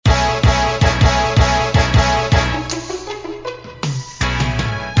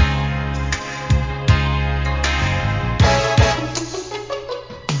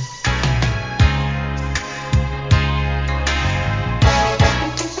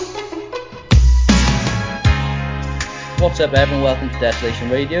What's up, everyone? Welcome to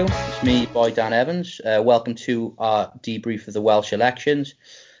Desolation Radio. It's me, boy Dan Evans. Welcome to our debrief of the Welsh elections.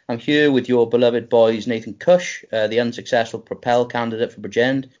 I'm here with your beloved boys Nathan Cush, the unsuccessful Propel candidate for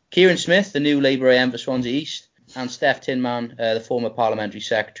Bridgend, Kieran Smith, the new Labour AM for Swansea East, and Steph Tinman, the former Parliamentary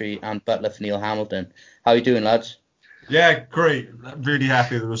Secretary and butler for Neil Hamilton. How are you doing, lads? Yeah, great. Really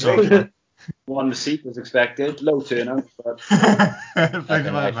happy with the result. Won the seat as expected. Low turnout, but Big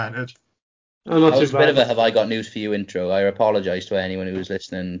advantage. That was a bit of a have I got news for you intro. I apologise to anyone who was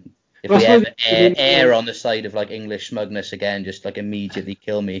listening. If we ever err on the side of like English smugness again, just like immediately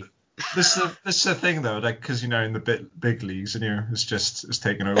kill me. This is the thing though, like because in the big leagues, it's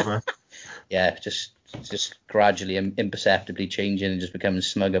taken over. Yeah, just gradually, imperceptibly changing and just becoming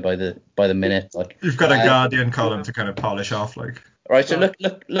smugger by the minute. Like you've got a Guardian column to kind of polish off, like. Right, so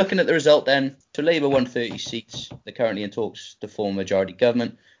looking at the result then, so Labour won 30 seats. They're currently in talks to form a majority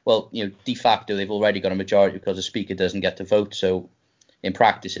government. Well, de facto they've already got a majority because the Speaker doesn't get to vote. So in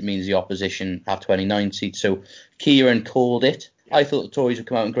practice, it means the opposition have 29 seats. So Kieran called it. I thought the Tories would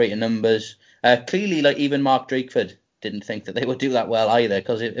come out in greater numbers. Clearly, like even Mark Drakeford didn't think that they would do that well either.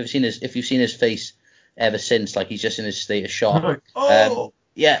 Because if you've seen his face ever since, like he's just in his state of shock.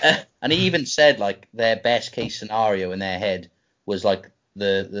 Yeah, and he even said like their best case scenario in their head was like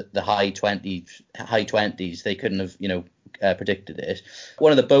the high 20s. They couldn't have predicted it.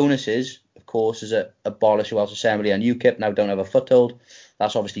 One of the bonuses, of course, is that abolish Welsh Assembly and UKIP now don't have a foothold.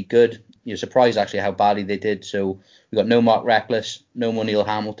 That's obviously good. You're surprised actually how badly they did. So we got no Mark Reckless, no more Neil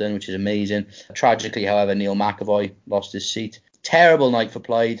Hamilton, which is amazing. Tragically, however, Neil McAvoy lost his seat. Terrible night for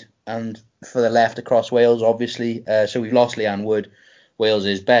Plaid and for the left across Wales, obviously. So we've lost Leanne Wood,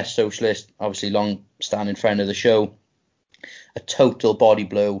 Wales's best socialist, obviously long-standing friend of the show. A total body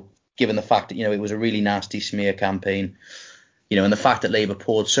blow, given the fact that it was a really nasty smear campaign, and the fact that Labour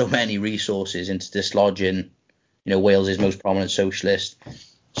poured so many resources into dislodging, Wales's most prominent socialist,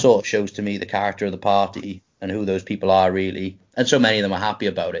 sort of shows to me the character of the party and who those people are really, and so many of them are happy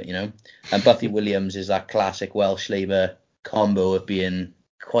about it, And Buffy Williams is that classic Welsh Labour combo of being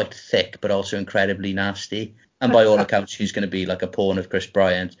quite thick but also incredibly nasty. And by all accounts, she's going to be like a pawn of Chris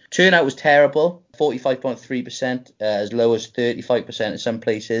Bryant. Turnout was terrible, 45.3%, as low as 35% in some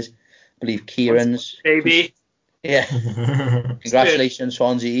places. I believe Kieran's. Baby. Yeah. Congratulations,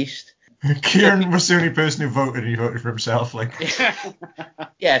 Swansea East. Kieran was the only person who voted, and he voted for himself.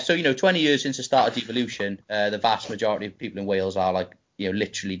 Yeah, so, 20 years since the start of devolution, the vast majority of people in Wales are like,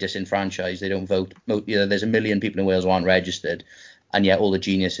 literally disenfranchised. They don't vote. There's 1 million people in Wales who aren't registered. And yet all the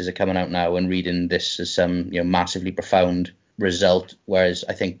geniuses are coming out now and reading this as some massively profound result, whereas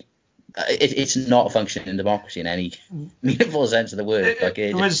I think it's not a functioning democracy in any meaningful sense of the word.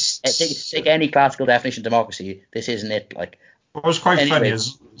 Take any classical definition of democracy, this isn't it. Like what was quite funny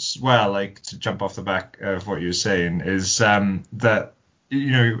as well, like to jump off the back of what you were saying, is that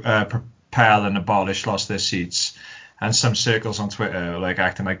Propel and Abolish lost their seats, and some circles on Twitter like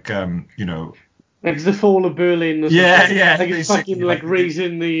acting like like the fall of Berlin. Yeah. Like it's fucking like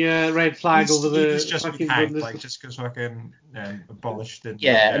raising the red flag over the just fucking hacked, like just because fucking abolished it.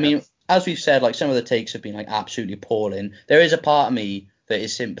 Yeah, I mean, as we've said, like some of the takes have been like absolutely appalling. There is a part of me that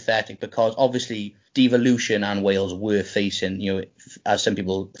is sympathetic because obviously devolution and Wales were facing, as some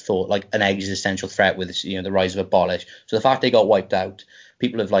people thought, like an existential threat with the rise of Abolish. So the fact they got wiped out,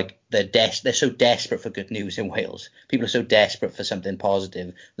 people have like they're so desperate for good news in Wales. People are so desperate for something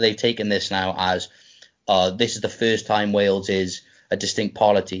positive. They've taken this now as this is the first time Wales is a distinct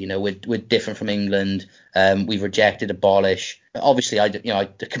polity. We're different from England. We've rejected Abolish. Obviously, I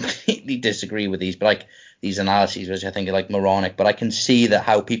completely disagree with these, but like these analyses, which I think are like moronic. But I can see that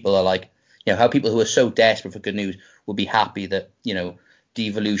how people are like, how people who are so desperate for good news would be happy that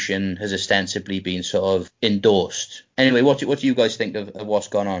devolution has ostensibly been sort of endorsed. Anyway, what do you guys think of what's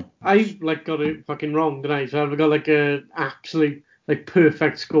gone on? I got it fucking wrong, didn't I? So I've got like a absolute like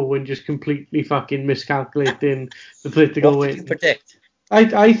perfect score and just completely fucking miscalculating the political What win. did you predict?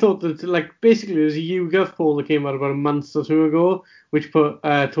 I thought that like basically there was a YouGov poll that came out about a month or two ago, which put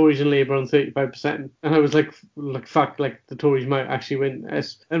Tories and Labour on 35%, and I was like fuck, like the Tories might actually win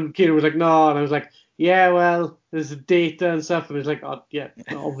this. And Kieran was like no, and I was like yeah, well there's the data and stuff, and it's like oh yeah,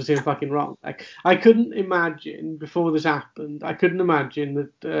 obviously I'm fucking wrong. Like I couldn't imagine before this happened, I couldn't imagine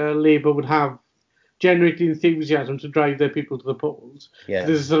that Labour would have generate the enthusiasm to drive their people to the polls. Yeah.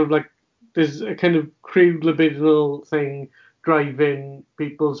 There's a kind of crude libidinal thing driving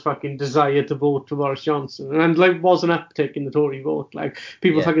people's fucking desire to vote for Boris Johnson. And like was an uptick in the Tory vote. Like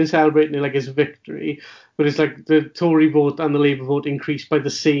people fucking celebrating it like it's a victory. But it's like the Tory vote and the Labour vote increased by the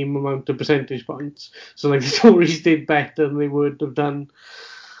same amount of percentage points. So like the Tories did better than they would have done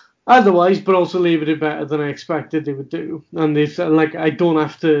Otherwise, but also Labour did better than I expected they would do. And it's like I don't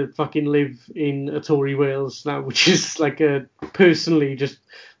have to fucking live in a Tory Wales now, which is like personally just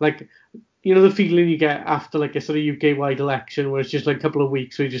like, you know, the feeling you get after like a sort of UK-wide election where it's just like a couple of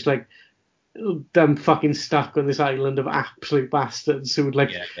weeks where you're just like, I'm fucking stuck on this island of absolute bastards who would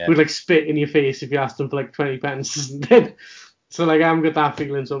like would like spit in your face if you asked them for like 20 pence. So like I haven't got that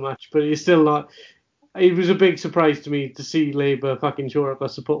feeling so much, but it's still not. It was a big surprise to me to see Labour fucking shore up their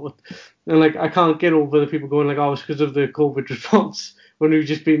support. And like I can't get over the people going like, oh, it's because of the COVID response, when we've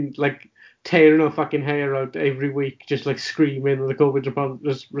just been like tearing our fucking hair out every week, just like screaming that the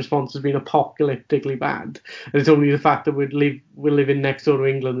COVID response has been apocalyptically bad. And it's only the fact that we're living next door to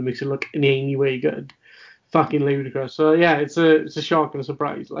England that makes it look in any way good. Fucking ludicrous. So yeah, it's a shock and a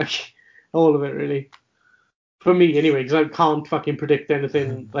surprise, like all of it really. For me anyway, because I can't fucking predict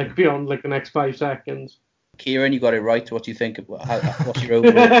anything like beyond like the next 5 seconds. Kieran, you got it right. What do you think? What's your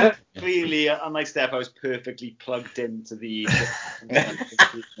overall? Clearly, unlike Steph, I was perfectly plugged into the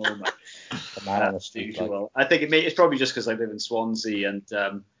moment. Usual. I think it's probably just because I live in Swansea,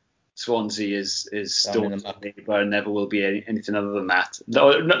 and Swansea is staunchly Labour and never will be anything other than that.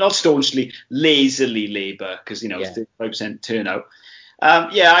 No, not staunchly, lazily Labour, because it's 35% turnout.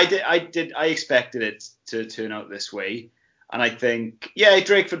 I expected it to turn out this way, and I think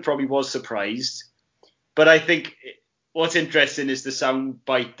Drakeford probably was surprised. But I think what's interesting is the sound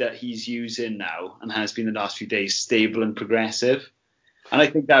bite that he's using now and has been the last few days, stable and progressive. And I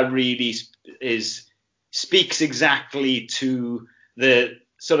think that really speaks exactly to the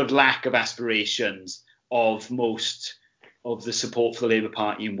sort of lack of aspirations of most of the support for the Labour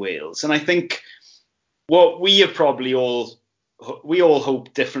Party in Wales. And I think what we all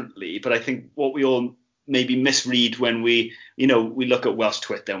hope differently, but I think what we all maybe misread when we look at Welsh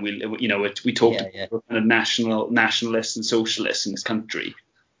Twitter and we talk to kind of nationalists and socialists in this country.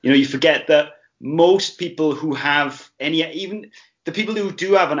 You forget that most people who have even the people who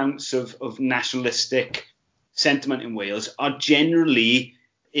do have an ounce of nationalistic sentiment in Wales are generally,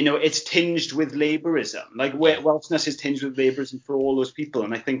 it's tinged with Labourism. Like Welshness is tinged with Labourism for all those people,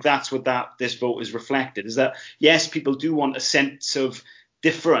 and I think that's what this vote is reflected. Is that yes, people do want a sense of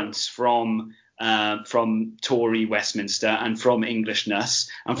difference from Tory Westminster and from Englishness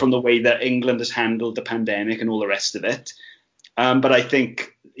and from the way that England has handled the pandemic and all the rest of it. But I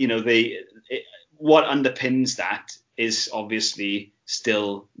think, what underpins that is obviously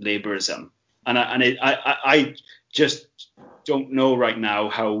still Labourism. And I just don't know right now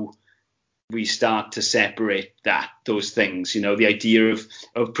how we start to separate those things, the idea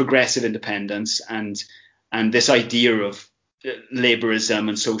of progressive independence and this idea of Labourism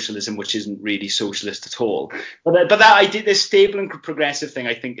and socialism, which isn't really socialist at all. But that idea, this stable and progressive thing,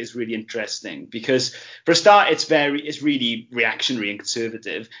 I think is really interesting because for a start, it's really reactionary and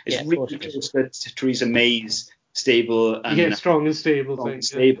conservative. It's really close to Theresa May's stable and strong and stable thing.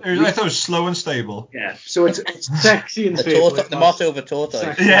 I thought it was slow and stable. Yeah, so it's sexy and stable. The motto of a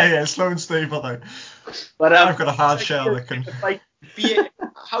tortoise. Yeah, slow and stable though. But I've got a hard shell that can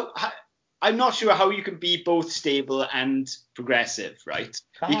I'm not sure how you can be both stable and progressive, right?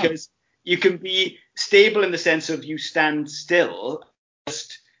 Because you can be stable in the sense of you stand still,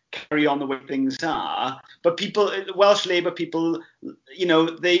 just carry on the way things are. But Welsh Labour people,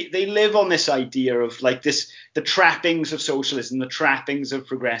 they live on this idea of like the trappings of socialism, the trappings of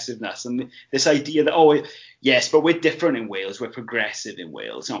progressiveness, and this idea that, yes, but we're different in Wales. We're progressive in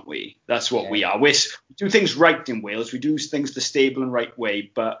Wales, aren't we? That's what we are. We do things right in Wales. We do things the stable and right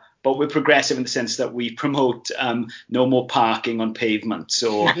way, but we're progressive in the sense that we promote no more parking on pavements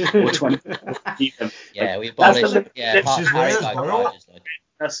or 20. We abolish.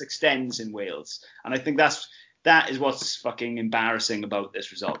 That extends in Wales, and I think that is what's fucking embarrassing about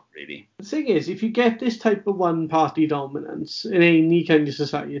this result, really. The thing is, if you get this type of one-party dominance in any kind of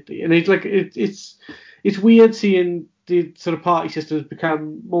society, and it's weird seeing the sort of party systems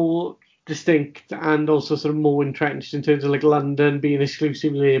become more distinct and also sort of more entrenched in terms of like London being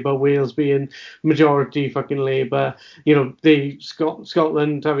exclusively Labour, Wales being majority fucking Labour,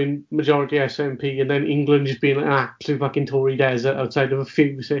 Scotland having majority SNP, and then England just being an absolute fucking Tory desert outside of a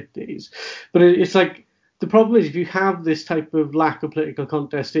few cities. But it's like, the problem is if you have this type of lack of political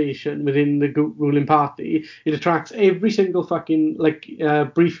contestation within the ruling party, it attracts every single fucking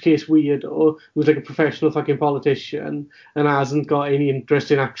briefcase weirdo who's like a professional fucking politician and hasn't got any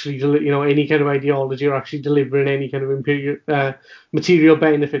interest in actually any kind of ideology or actually delivering any kind of material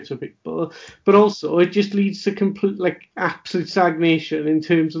benefits for people. But also it just leads to complete absolute stagnation in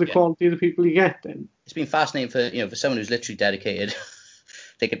terms of the quality of the people you get then. It's been fascinating for someone who's literally dedicated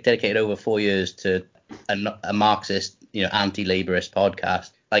over 4 years to a Marxist anti-Labourist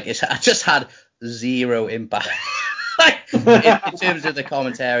podcast. Like I just had zero impact in terms of the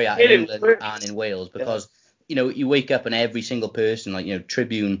commentary in England and in Wales, because you wake up and every single person,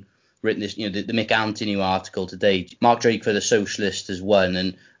 Tribune written this, the Mick Anthony article today, Mark Drakeford, the socialist, has won,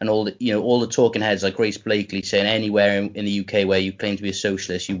 and all the talking heads like Grace Blakely saying anywhere in the UK where you claim to be a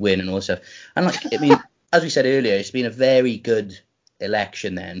socialist, you win and all that stuff. And as we said earlier, it's been a very good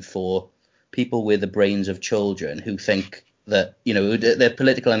election then for people with the brains of children who think that their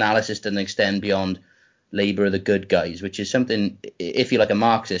political analysis doesn't extend beyond Labour are the good guys, which is something, if you're like a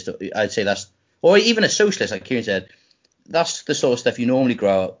Marxist, I'd say that's, or even a socialist, like Kieran said, that's the sort of stuff you normally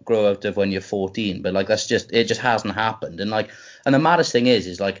grow out of when you're 14, but it just hasn't happened. And the maddest thing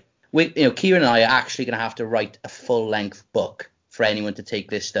is Kieran and I are actually going to have to write a full length book for anyone to take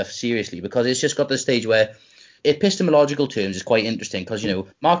this stuff seriously, because it's just got to the stage where epistemological terms is quite interesting, because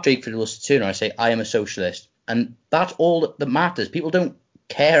Mark Drakeford will turn around and say I am a socialist, and that's all that matters. People don't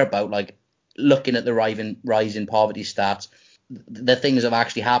care about looking at the rise in poverty stats, the things that have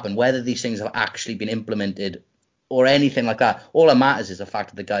actually happened, whether these things have actually been implemented or anything like that. All that matters is the fact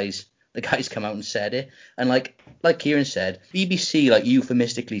that the guys come out and said it. And like Kieran said, BBC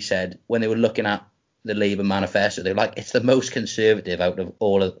euphemistically said when they were looking at the Labour manifesto, they were like, it's the most conservative out of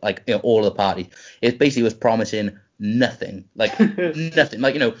all of all of the parties. It basically was promising nothing,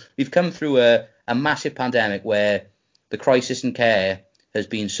 nothing. We've come through a massive pandemic where the crisis in care has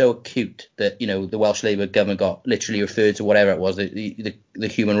been so acute that the Welsh Labour government got literally referred to whatever it was, the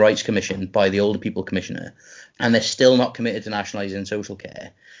Human Rights Commission, by the Older People Commissioner, and they're still not committed to nationalising social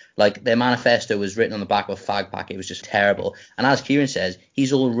care. Their manifesto was written on the back of a fag pack. It was just terrible. And as Kieran says,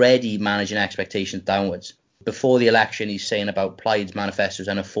 he's already managing expectations downwards. Before the election, he's saying about Plaid's manifesto is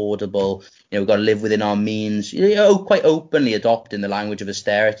unaffordable. We've got to live within our means. Quite openly adopting the language of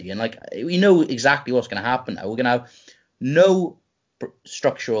austerity. And we know exactly what's going to happen now. We're going to have no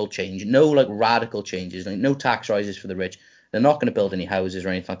structural change, no radical changes, no tax rises for the rich. They're not going to build any houses or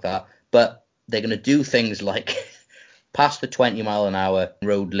anything like that, but they're going to do things like pass the 20-mile-an-hour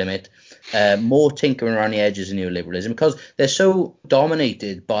road limit, more tinkering around the edges of neoliberalism, because they're so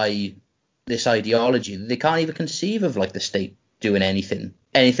dominated by this ideology that they can't even conceive of the state doing anything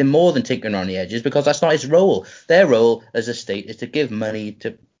more than tinkering around the edges, because that's not its role. Their role as a state is to give money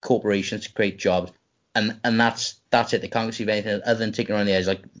to corporations to create jobs. And that's it. They can't conceive anything other than tinkering around the edge,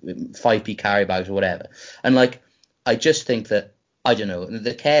 5p carry bags or whatever. And I just think that, I don't know,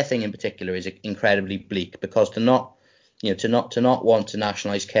 the care thing in particular is incredibly bleak, because to not want to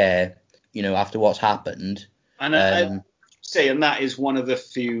nationalise care, after what's happened. And I say, and that is one of the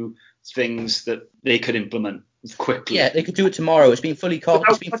few things that they could implement quickly. Yeah, they could do it tomorrow. It's been fully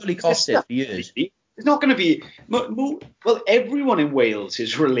costed for years. It's not going to be well. Everyone in Wales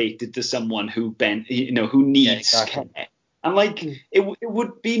is related to someone who needs care, and it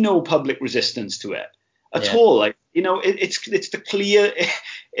would be no public resistance to it at all. It's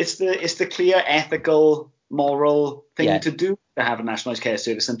the clear ethical, moral thing to do, to have a nationalised care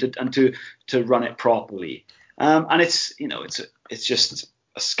service and to run it properly. And it's just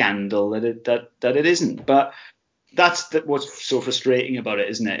a scandal that it isn't, but. That's what's so frustrating about it,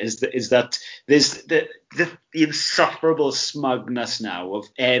 isn't it? Is that there's the insufferable smugness now of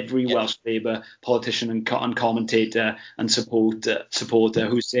every Welsh Labour politician and commentator and supporter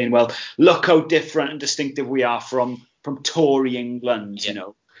who's saying, well, look how different and distinctive we are from Tory England,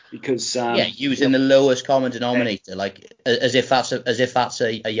 because using the lowest common denominator, as if that's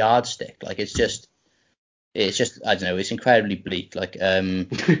a yardstick. It's just I don't know. It's incredibly bleak. And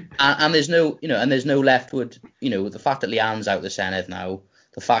there's no leftward. The fact that Leanne's out the Senedd now,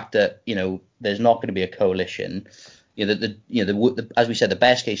 the fact that there's not going to be a coalition. As we said, the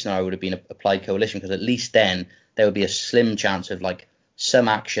best case scenario would have been a Plaid coalition, because at least then there would be a slim chance of some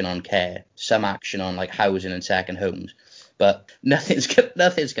action on care, some action on housing and second homes. But nothing's going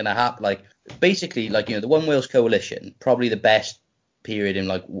to happen. Basically, the One Wales coalition, probably the best period in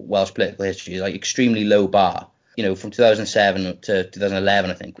Welsh political history, extremely low bar, from 2007 to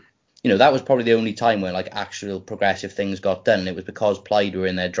 2011, I think. That was probably the only time where actual progressive things got done, and it was because Plaid were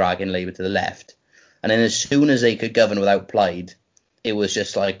in there dragging Labour to the left. And then as soon as they could govern without Plaid, it was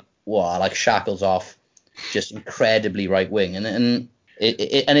just shackles off, just incredibly right wing, and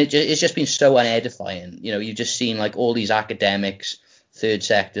it's just been so unedifying. You've just seen all these academics, third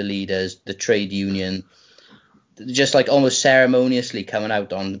sector leaders, the trade union, just almost ceremoniously coming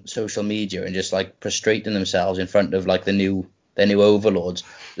out on social media and just prostrating themselves in front of their new overlords.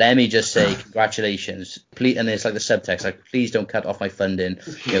 Let me just say congratulations, please. And it's the subtext, please don't cut off my funding.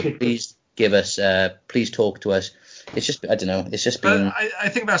 Please give us, please talk to us. it's just, I don't know, it's just been. But I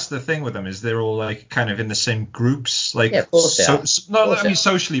think that's the thing with them, is they're all like kind of in the same groups, like Yeah, of course they are. not I mean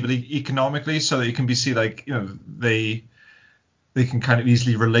socially, but economically, so that you can see like, you know, they can kind of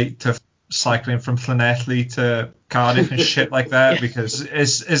easily relate to cycling from Llanelli to Cardiff and shit like that, because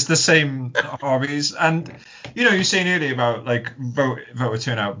it's the same hobbies. And you know, you're saying earlier about like voter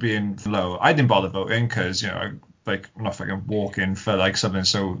turnout being low. I didn't bother voting because, you know, like, I'm not fucking walking for like something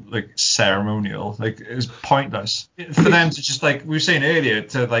so like ceremonial. Like, it was pointless for them to just, like we were saying earlier,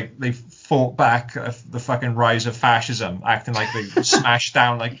 to like, they fought back the fucking rise of fascism, acting like they smashed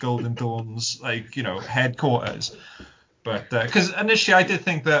down like Golden Dawn's, like, you know, headquarters. But because initially I did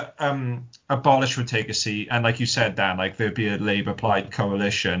think that Abolish would take a seat, and like you said, Dan, like there'd be a Labour Plaid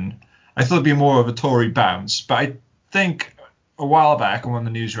coalition. I thought it'd be more of a Tory bounce, but I think a while back on one of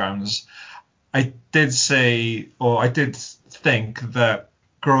the news rounds, I did think that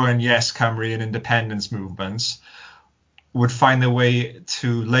growing Yes Cymru and independence movements would find their way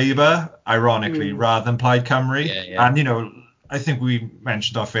to Labour, ironically, rather than Plaid Cymru. Yeah. And, you know, I think we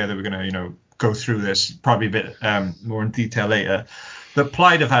mentioned off air that we're going to, you know, go through this probably a bit more in detail later. That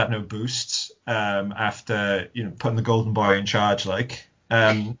Plaid have had no boosts after, you know, putting the Golden Boy in charge, like.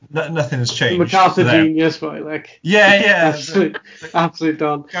 Nothing has changed. MacArthur genius, boy, like. Yeah. Absolute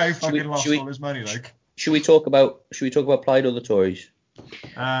done. Guy who fucking lost all his money, like. Should we talk about Plaid or the Tories?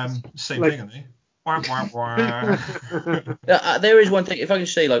 Same thing, aren't they? There is one thing, if I can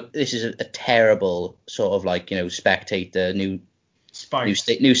say, like, this is a terrible sort of, like, you know, spectator, new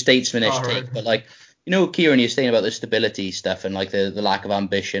statesmanish take, right. But like, you know, Kieran, you're saying about the stability stuff and like the lack of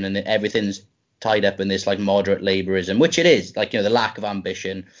ambition, and everything's tied up in this like moderate Labourism, which it is, like, you know, the lack of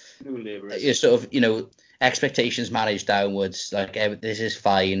ambition, you're sort of, you know, expectations managed downwards, like this is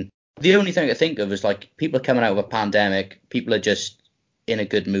fine. The only thing I think of is like, people are coming out of a pandemic, people are just in a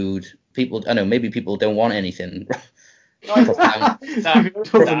good mood. People, I know, maybe people don't want anything. No,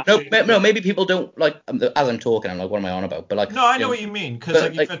 maybe people don't, like, as I'm talking, I'm like, what am I on about? But like, no, I know what you mean, because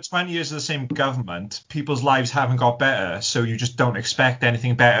like, you've had 20 years of the same government, people's lives haven't got better, so you just don't expect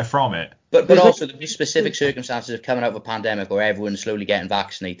anything better from it. But also the specific circumstances of coming out of a pandemic where everyone's slowly getting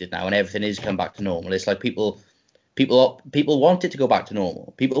vaccinated now and everything is come back to normal. It's like people want it to go back to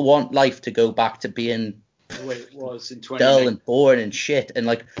normal. People want life to go back to being the way it was in 2019. Dull and boring and shit. And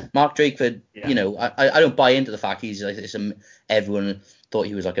like Mark Drakeford, you know, I don't buy into the fact he's like everyone thought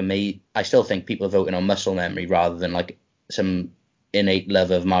he was like I still think people are voting on muscle memory rather than like some innate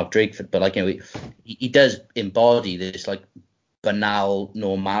love of Mark Drakeford. But like, you know, he does embody this like banal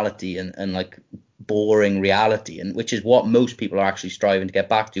normality and like boring reality, and which is what most people are actually striving to get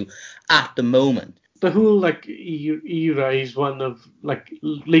back to at the moment. The whole like era is one of like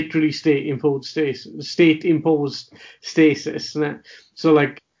literally state imposed stasis, isn't it? So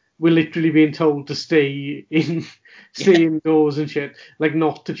like, we're literally being told to stay indoors and shit, like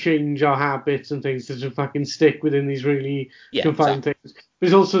not to change our habits and things, to fucking stick within these really confined things.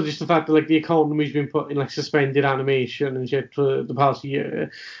 There's also just the fact that like the economy's been put in like suspended animation and shit for the past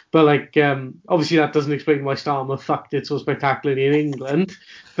year. But like, obviously that doesn't explain why Starmer fucked it so spectacularly in England.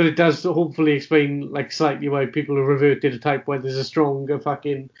 But it does hopefully explain like slightly why people have reverted to type where there's a stronger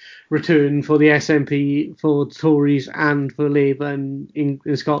fucking return for the SNP, for Tories and for Labour in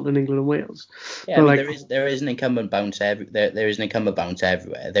Scotland, England and Wales. Yeah, I mean, like, there is an incumbent bounce there is an incumbent bounce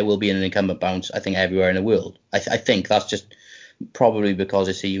everywhere. There will be an incumbent bounce, I think, everywhere in the world. I think that's just probably because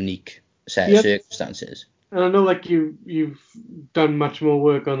it's a unique set of circumstances. And I know like you've done much more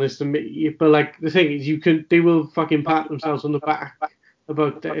work on this than me, but like the thing is, they will fucking pat themselves on the back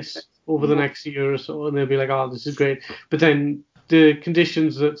about this over the next year or so, and they'll be like, oh, this is great. But then the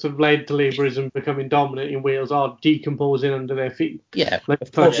conditions that have led to Labourism becoming dominant in Wales are decomposing under their feet. Yeah, like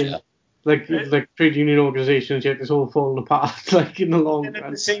of course. Like trade union organisations, yet it's all falling apart. Like in the long run.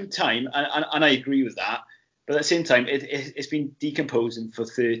 At the same time, and I agree with that, but at the same time, it's been decomposing for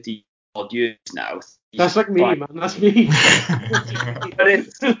 30 odd years now. That's like me, man. That's me. but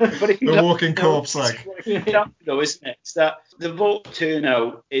if you the walking corpse, like. Though, isn't it? It's that the vote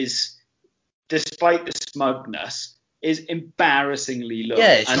turnout is, despite the smugness, is embarrassingly low.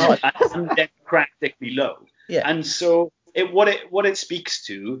 Yeah, it's not. And democratically low. Yeah. And so what it speaks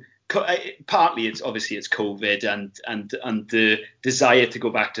to, partly it's COVID and the desire to go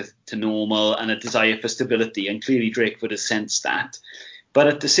back to normal and a desire for stability, and clearly Drakeford has sensed that. But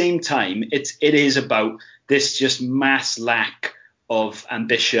at the same time, it is about this just mass lack of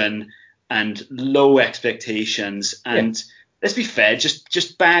ambition and low expectations, and let's be fair,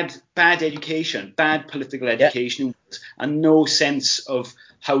 just bad education, bad political education, and no sense of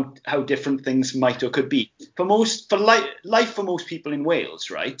how different things might or could be. Life for most people in Wales,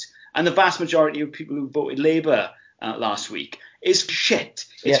 right? And the vast majority of people who voted Labour last week is shit.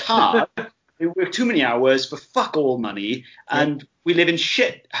 It's hard. We work too many hours for fuck all money, and we live in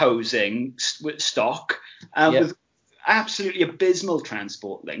shit housing with stock with absolutely abysmal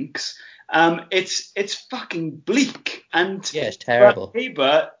transport links. It's fucking bleak, and it's terrible.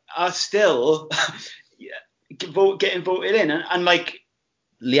 Labour are still getting voted in, and like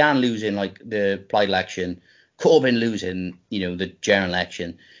Leanne losing like the Pride election, Corbyn losing, the general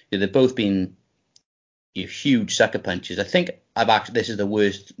election. They've both been huge sucker punches. I think this is the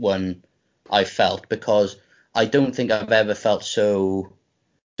worst one I've felt, because I don't think I've ever felt so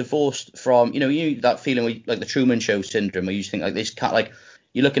divorced from, that feeling where, like the Truman Show syndrome, where you just think like this can't, like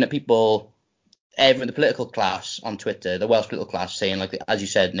you're looking at people, everyone, the political class on Twitter, the Welsh political class, saying like, as you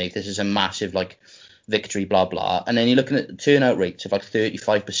said, Nate, this is a massive like victory, blah blah, and then you're looking at the turnout rates of like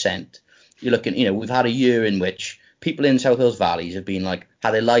 35%. You're looking, we've had a year in which people in South Wales valleys have been like,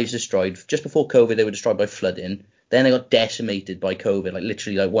 had their lives destroyed. Just before COVID, they were destroyed by flooding. Then they got decimated by COVID, like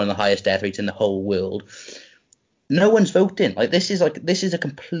literally like one of the highest death rates in the whole world. No one's voting. This is a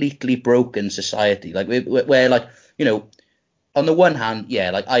completely broken society. Like where like, on the one hand,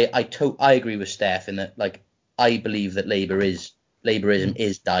 I agree with Steph in that, like, I believe that Labourism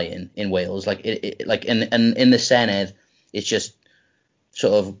is dying in Wales. Like in the Senedd, it's just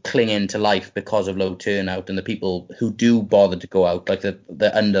sort of clinging to life because of low turnout, and the people who do bother to go out, like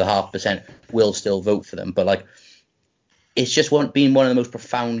the under 0.5%, will still vote for them. But like, it's just been one of the most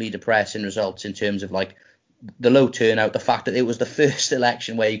profoundly depressing results in terms of like the low turnout, the fact that it was the first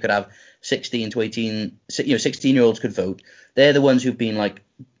election where you could have 16 to 18, 16-year-olds could vote. They're the ones who've been like,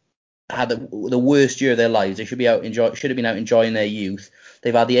 had the worst year of their lives. They should have been out enjoying their youth.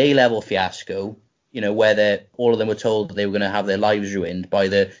 They've had the A-level fiasco, where all of them were told that they were going to have their lives ruined by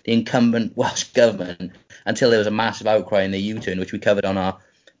the incumbent Welsh government, until there was a massive outcry in the U-turn, which we covered on our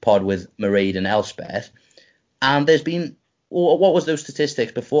pod with Mairead and Elspeth. And there's been, what was those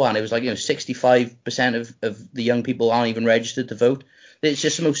statistics beforehand? It was like, 65% of the young people aren't even registered to vote. It's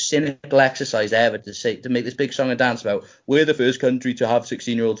just the most cynical exercise ever to make this big song and dance about we're the first country to have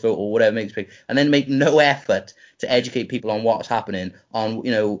 16-year-olds vote, or whatever makes it big, and then make no effort to educate people on what's happening, on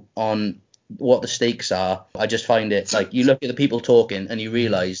what the stakes are. I just find it, like, you look at the people talking and you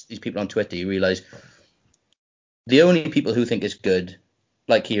realise, these people on Twitter, you realise the only people who think it's good,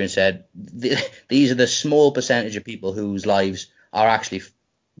 like Kieran said, these are the small percentage of people whose lives are actually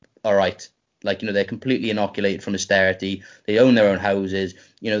all right. Like, they're completely inoculated from austerity. They own their own houses.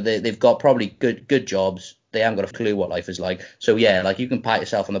 They've got probably good jobs. They haven't got a clue what life is like. So yeah, like, you can pat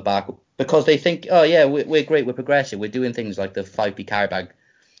yourself on the back because they think, oh yeah, we're great, we're progressive, we're doing things like the 5p carry bag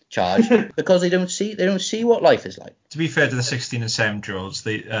charge, because they don't see what life is like. To be fair to the 16 and 17-year-olds,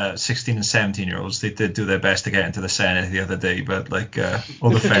 they 16 and 17-year-olds, they did do their best to get into the Senate the other day, but like all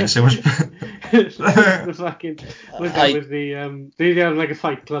defense, it was the fucking with the they have like a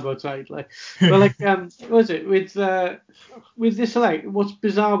fight club outside, like, but like what was it with this, like, what's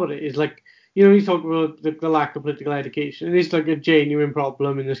bizarre about it is, like, you talk about the lack of political education. It is like a genuine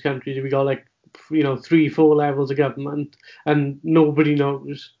problem in this country that we got like 3-4 levels of government, and nobody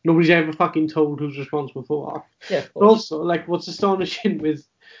knows. Nobody's ever fucking told who's responsible for what. Yeah, but also, like, what's astonishing with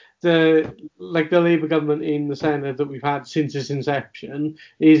the Labour government in the Senate that we've had since its inception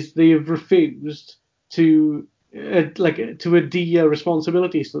is they have refused to adhere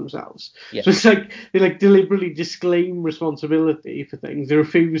responsibilities to themselves. Yeah. So it's like they like deliberately disclaim responsibility for things. They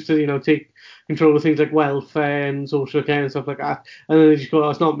refuse to take control of things like welfare and social care and stuff like that, and then they just go,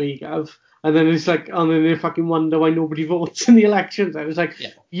 oh, it's not me, Gav. And then it's like, and then they fucking wonder why nobody votes in the elections. And it's like,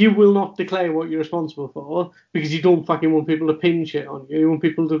 You will not declare what you're responsible for because you don't fucking want people to pin shit on you. You want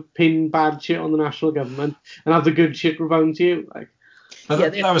people to pin bad shit on the national government and have the good shit rebound to you. Like,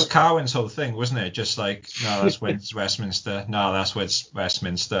 but that was Cowen's whole thing, wasn't it? Just like, no, that's Westminster. No, that's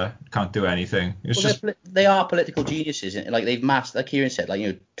Westminster. Can't do anything. They are political geniuses. Like, they've mastered, like Kieran said,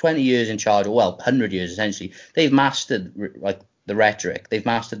 like, 20 years in charge, or 100 years essentially. They've mastered the rhetoric. They've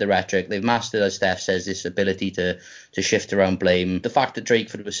mastered the rhetoric. They've mastered, as Steph says, this ability to shift around blame. The fact that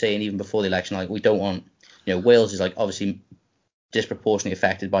Drakeford was saying even before the election, like, we don't want, Wales is like obviously disproportionately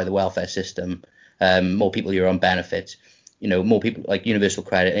affected by the welfare system. More people here on benefits. More people like universal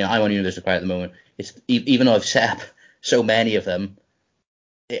credit. I'm on universal credit at the moment. It's even though I've set up so many of them,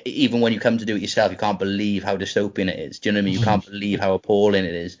 even when you come to do it yourself, you can't believe how dystopian it is. Do you know what I mean? You can't believe how appalling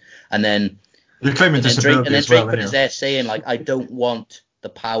it is. And then you're claiming disability as well. And then Drakeford is there saying, like, I don't want the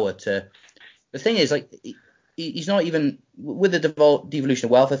power to. The thing is, like, he's not even with the devolution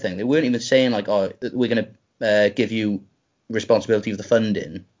of welfare thing. They weren't even saying like, oh, we're going to give you responsibility of the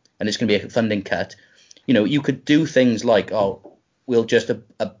funding, and it's going to be a funding cut. You could do things like, oh, we'll just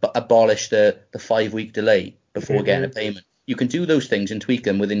abolish the 5-week delay. before getting a payment. You can do those things and tweak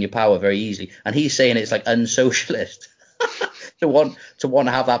them within your power very easily. And he's saying it's like unsocialist to want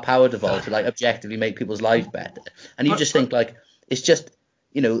to have that power devolved to like objectively make people's lives better. And you just think like it's just,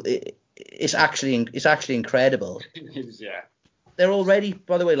 you know, it's actually incredible. Yeah. They're already,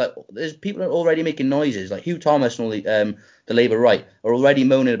 by the way, like there's people are already making noises. Like Hugh Thomas and all the Labour right are already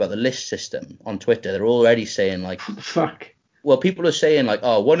moaning about the list system on Twitter. They're already saying like, fuck. Well, people are saying like,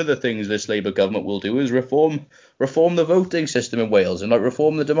 oh, one of the things this Labour government will do is reform the voting system in Wales and like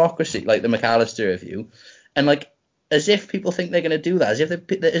reform the democracy, like the McAllister review, and like as if people think they're going to do that, as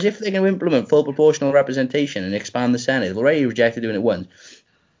if they're going to implement full proportional representation and expand the Senate. They've already rejected doing it once.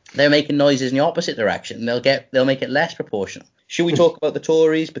 They're making noises in the opposite direction. They'll make it less proportional. Should we talk about the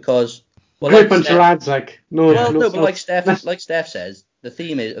Tories because? Well, great bunch of lads, like but like Steph says, the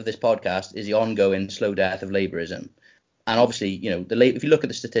theme of this podcast is the ongoing slow death of Labourism. And obviously, you know, if you look at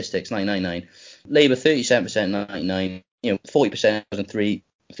the statistics, 1999, Labour 37% 99, you know, 40% 2003,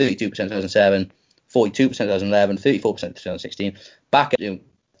 32% 2007, 42% 2011, 34% 2016, back at, you know,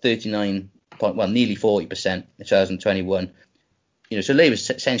 39.1, nearly 40% in 2021. You know, so Labour's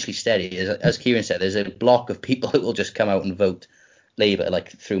essentially steady. As Kieran said, there's a block of people that will just come out and vote Labour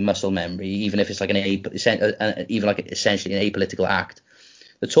like through muscle memory, even if it's like essentially an apolitical act.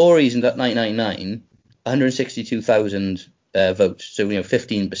 The Tories in 1999. 162,000 votes, so you know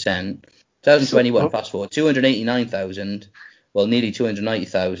 15%. 2021, fast forward, 289,000, well nearly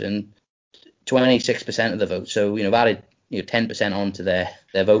 290,000, 26% of the vote. So you know added 10% onto their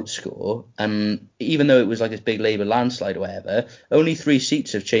vote score, and even though it was like this big Labour landslide or whatever, only 3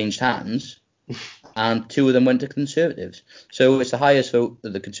 seats have changed hands, and 2 of them went to Conservatives. So it's the highest vote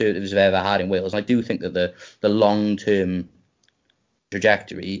that the Conservatives have ever had in Wales. And I do think that the long-term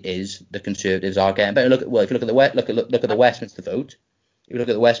trajectory is the Conservatives are getting better. If you look at the Westminster vote,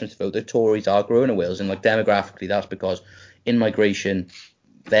 the Tories are growing in Wales, and like demographically, that's because immigration,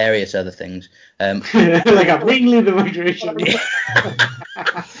 various other things. Like mainly the migration.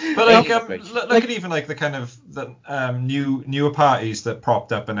 But like, look at even like the kind of the newer parties that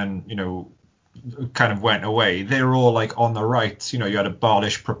propped up and then kind of went away. They were all like on the right. You had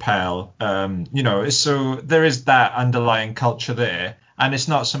Abolish, Propel. So there is that underlying culture there. And it's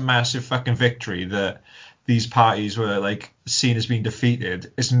not some massive fucking victory that these parties were like seen as being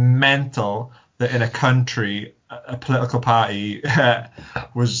defeated. It's mental that in a country a political party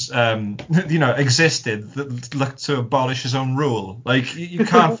was existed that looked to abolish his own rule. Like you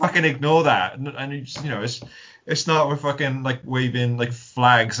can't fucking ignore that. And it's not we're fucking like waving like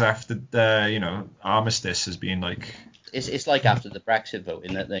flags after armistice has been like. It's like after the Brexit vote,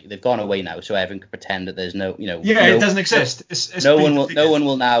 in that they've gone away now, so everyone can pretend that there's no. It doesn't exist. No one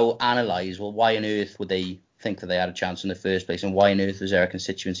will now analyse. Well, why on earth would they think that they had a chance in the first place, and why on earth was there a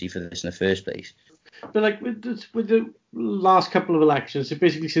constituency for this in the first place? But like with the last couple of elections, so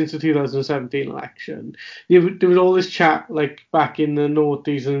basically since the 2017 election, there was all this chat like back in the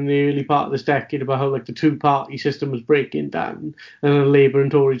noughties and in the early part of this decade about how like the 2-party system was breaking down, and Labour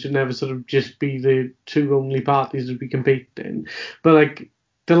and Tories would never sort of just be the 2 only parties that would be competing. But like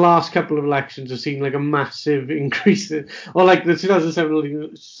the last couple of elections have seen like a massive increase or like the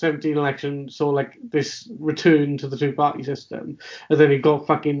 2017 election saw like this return to the 2-party system, and then it got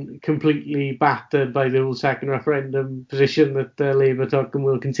fucking completely battered by the whole second referendum position that Labour took and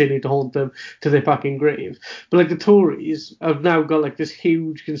will continue to haunt them to their fucking grave. But like the Tories have now got like this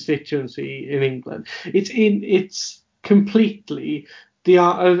huge constituency in England. It's completely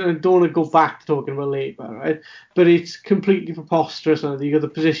I don't want to go back to talking about Labour, right? But it's completely preposterous now that you got the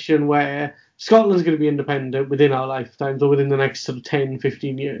position where Scotland's going to be independent within our lifetimes or within the next sort of 10,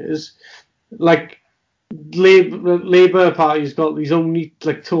 15 years. Like, Labour Party's got these only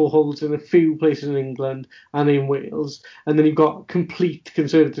like toeholds in a few places in England and in Wales, and then you've got complete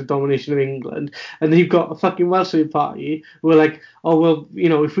Conservative domination of England, and then you've got a fucking Welsh Party who are like, oh well,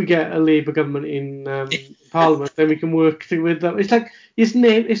 if we get a Labour government in Parliament, then we can work with them. It's like it's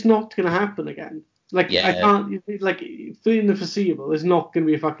not going to happen again. Like I can't like in the foreseeable, there's not going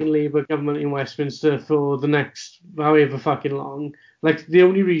to be a fucking Labour government in Westminster for the next however fucking long. Like the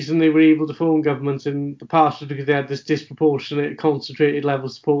only reason they were able to form governments in the past was because they had this disproportionate, concentrated level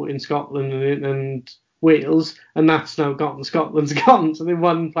of support in Scotland and Wales, and that's now gone. Scotland's gone, so they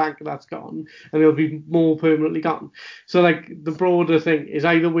one plank that's gone, and it'll be more permanently gone. So like the broader thing is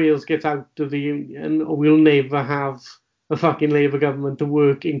either Wales gets out of the Union, or we'll never have a fucking Labour government to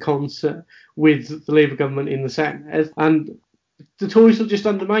work in concert with the Labour government in the Senate, and the Tories will just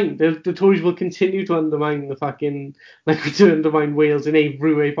undermine. The Tories will continue to undermine the fucking, to undermine Wales in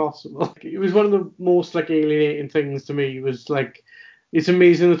every way possible. It was one of the most alienating things to me was it's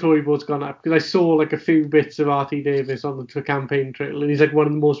amazing the Tory vote's gone up, because I saw like a few bits of R.T. Davis on the campaign trail, and he's like one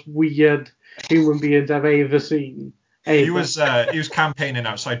of the most weird human beings I've ever seen. He was campaigning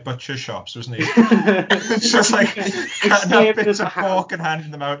outside butcher shops, wasn't he? Just like cutting up bits of pork and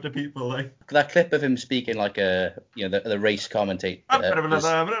handing them out to people. Like that clip of him speaking like the race commentator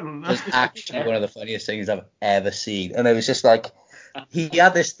was actually one of the funniest things I've ever seen. And it was just like, he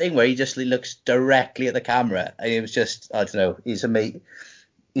had this thing where he looks directly at the camera, and it was just, I don't know, he's a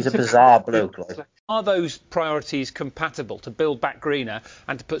bizarre bloke. Like. Are those priorities compatible, to build back greener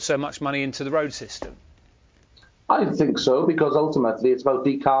and to put so much money into the road system? I think so, because ultimately it's about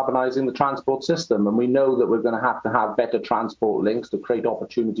decarbonising the transport system, and we know that we're going to have better transport links to create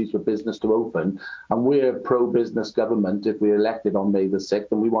opportunities for business to open. And we're pro-business government if we're elected on May the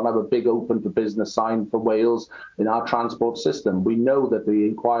 6th, and we want to have a big open for business sign for Wales in our transport system. We know that the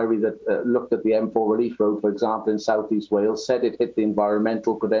inquiry that looked at the M4 Relief Road, for example, in South East Wales, said it hit the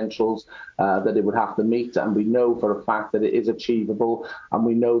environmental credentials that it would have to meet, and we know for a fact that it is achievable, and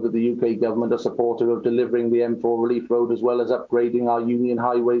we know that the UK government are supportive of delivering the M4 Relief Road, as well as upgrading our union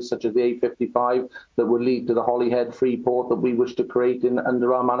highways such as the A55 that will lead to the Holyhead Freeport that we wish to create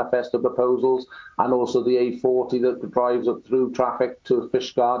under our manifesto proposals, and also the A40 that drives up through traffic to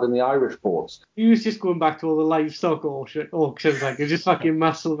Fishguard and the Irish ports. He was just going back to all the livestock auctions, like, it's just fucking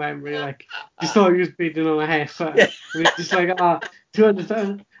muscle memory, like, just thought he was bidding on a heifer, and it's just like,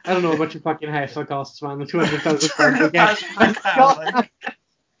 200,000, I don't know how much a fucking heifer costs, man, the 200,000 again.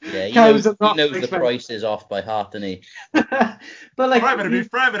 Yeah, he knows the prices off by heart, doesn't he? But like,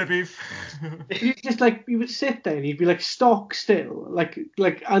 private beef. He would sit there and he'd be like stock still, like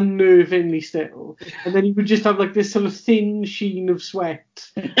unnervingly still, and then he would just have like this sort of thin sheen of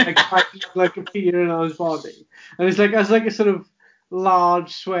sweat, like appearing on his body, and it's like as like a sort of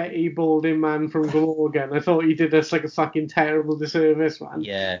large, sweaty, balding man from Glamorgan. I thought he did us like a fucking terrible disservice, man.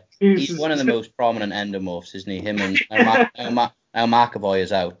 Yeah, he's one of the most prominent endomorphs, isn't he? Him and Now McAvoy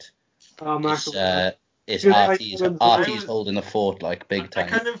is out. Oh, McAvoy. RT's holding the fort like big time. I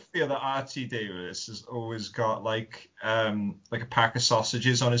kind of feel that RT Davis has always got like a pack of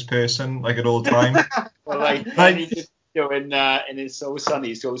sausages on his person, like at all times. Well, in his So Sunny,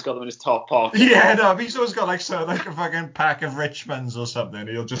 he's always got them in his top pocket. Yeah, no, he's always got like a fucking pack of Richmonds or something.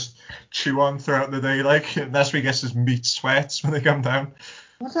 He'll just chew on throughout the day, like, and that's where he gets his meat sweats when they come down.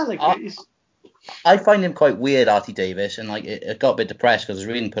 What's that like? I find him quite weird, R.T. Davis, and like it got a bit depressed because I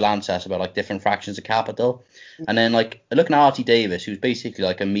was reading Palansas about like different fractions of capital, and then like looking at R.T. Davis, who's basically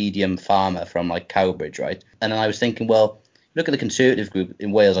like a medium farmer from like Cowbridge, right? And then I was thinking, well, look at the Conservative group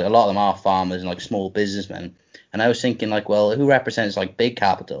in Wales, like a lot of them are farmers and like small businessmen, and I was thinking like, well, who represents like big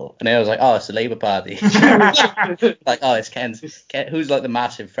capital? And then I was like, oh, it's the Labour Party. Like, oh, it's Ken, who's like the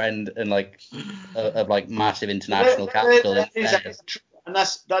massive friend and like of like massive international capital. And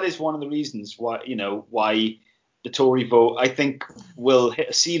that is one of the reasons why the Tory vote, I think, will hit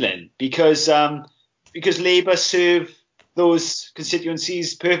a ceiling, because Labour serve those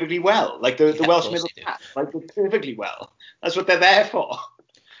constituencies perfectly well, like the Welsh middle class, like perfectly well. That's what they're there for.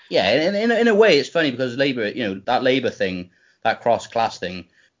 Yeah, and in a way, it's funny because Labour, that Labour thing, that cross-class thing,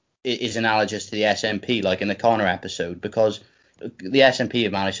 is analogous to the SNP, like in the Connor episode, because the SNP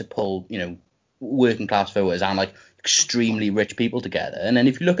have managed to pull, working class voters and like extremely rich people together. And then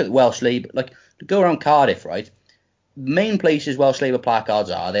if you look at Welsh Labour, like go around Cardiff, right? Main places Welsh Labour placards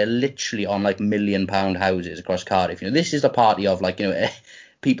they're literally on like £1 million houses across Cardiff. This is the party of like,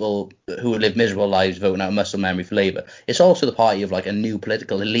 people who live miserable lives voting out muscle memory for Labour. It's also the party of like a new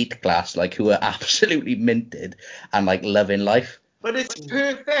political elite class, like who are absolutely minted and like loving life. But it's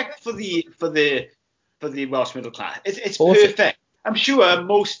perfect for the Welsh middle class. It's perfect. I'm sure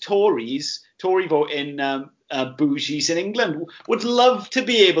most Tory voting bougies in England would love to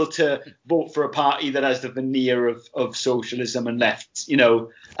be able to vote for a party that has the veneer of socialism and left,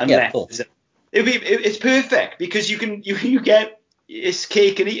 leftism. It's perfect because you get it's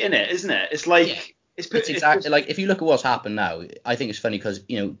cake and eating it, isn't it? It's like it's exactly like if you look at what's happened now. I think it's funny because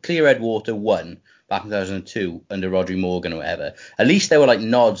Clear Red Water won back in 2002 under Rhodri Morgan or whatever. At least there were like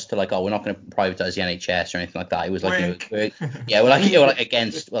nods to like, oh, we're not going to privatise the NHS or anything like that. It was like,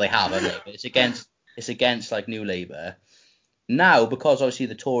 against. Well, they have, haven't they? But it's against like New Labour. Now, because obviously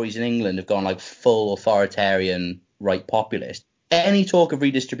the Tories in England have gone like full authoritarian right populist. Any talk of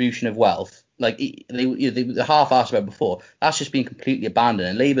redistribution of wealth, like they half-assed about before, that's just been completely abandoned.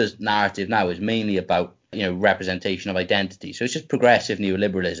 And Labour's narrative now is mainly about representation of identity. So it's just progressive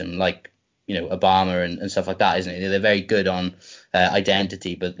neoliberalism, like Obama and stuff like that, isn't it? They're very good on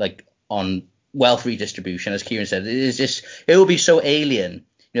identity, but like on wealth redistribution, as Kieran said, it will be so alien.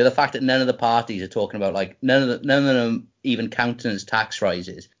 the fact that none of the parties are talking about, like, none of them even countenance tax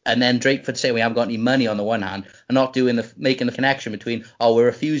rises. And then Drakeford say we haven't got any money on the one hand, and not making the connection between, we're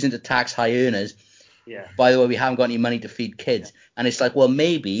refusing to tax high earners. Yeah. By the way, we haven't got any money to feed kids. And it's like, well,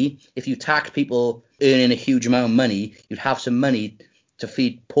 maybe if you tax people earning a huge amount of money, you'd have some money to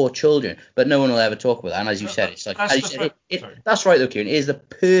feed poor children. But no one will ever talk about that. And as you said, it's like, that's right though, Kieran. It is the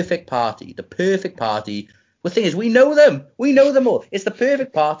perfect party. The perfect party. The thing is, we know them. We know them all. It's the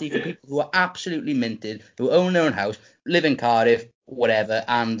perfect party for people who are absolutely minted, who own their own house, live in Cardiff, whatever,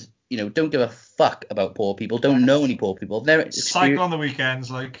 and don't give a fuck about poor people, don't know any poor people. Cycle on the weekends,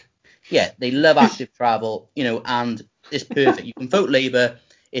 like. Yeah, they love active travel, and it's perfect. You can vote Labour.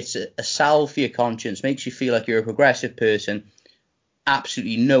 It's a salve for your conscience, makes you feel like you're a progressive person.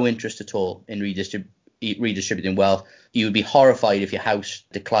 Absolutely no interest at all in redistributing wealth. You would be horrified if your house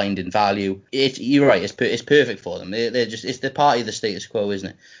declined in value. You're right. It's perfect for them. It's the party of the status quo, isn't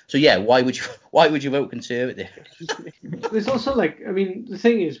it? So yeah, why would you vote Conservative? There's also the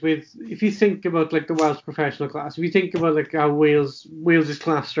thing is if you think about like the Welsh professional class, if you think about like how Wales's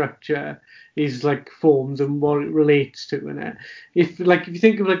class structure is like formed and what it relates to in it. If you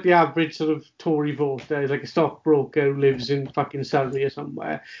think of like the average sort of Tory voter is like a stockbroker who lives in fucking Surrey or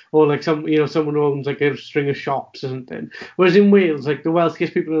somewhere, or like someone who owns like a string of shops or something. Whereas in Wales, like the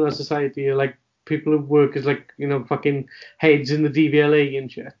wealthiest people in our society are like people who work as like fucking heads in the DVLA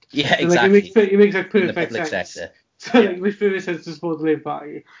and shit. Yeah, exactly. And, it makes like perfect sense. Sector. So it makes perfect sense to support the Labour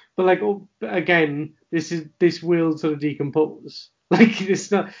Party. But like again, this will sort of decompose. Like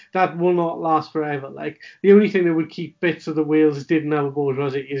that will not last forever. Like the only thing that would keep bits of the Wales didn't have a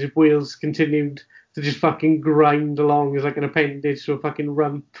bourgeoisie is if Wales continued to just fucking grind along as like an appendage to a fucking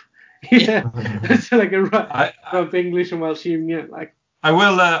rump. Yeah, it's like a rump English and Welsh union. Like I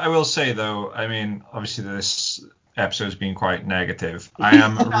will say though, I mean, obviously this episode has been quite negative. I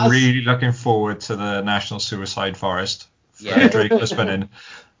am really looking forward to the National Suicide Forest for Drake Lisbon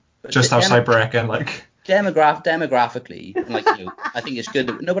just outside Brecon, like. Demographically, like I think it's good.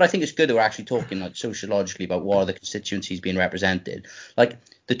 But I think it's good that we're actually talking like sociologically about what are the constituencies being represented. Like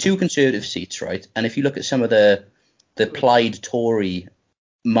the two Conservative seats, right? And if you look at some of the Plaid Tory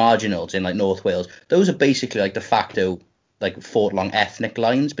marginals in like North Wales, those are basically like de facto like fought-long ethnic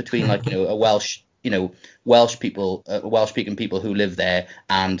lines between like a Welsh people, Welsh speaking people who live there,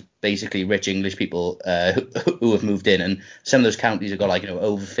 and basically rich English people who have moved in. And some of those counties have got like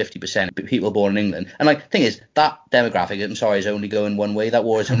over 50% people born in England. And like the thing is, that demographic, I'm sorry, is only going one way. That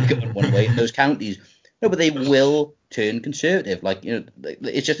war is only going one way in those counties. No, but they will turn Conservative. Like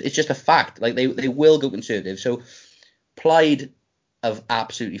it's just a fact. Like they will go Conservative. So Plaid have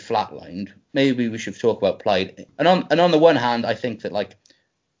absolutely flatlined. Maybe we should talk about Plaid. And on the one hand, I think that like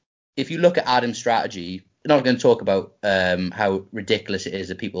if you look at Adam's strategy, we're not going to talk about how ridiculous it is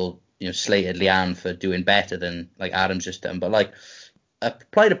that people slated Leanne for doing better than like Adam's just done, but like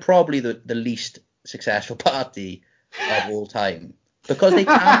Plaid are probably the least successful party of all time because they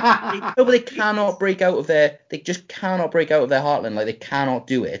cannot break out of they just cannot break out of their heartland. Like they cannot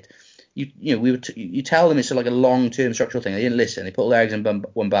do it. You tell them it's like a long-term structural thing. They didn't listen. They put all their eggs in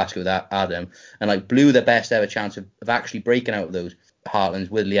one basket with Adam and like blew their best ever chance of actually breaking out of those heartlands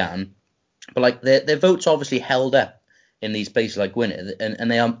with Leanne. But like their votes obviously held up in these places like Gwynedd, and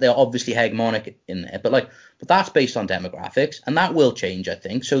they are obviously hegemonic in there. But that's based on demographics, and that will change, I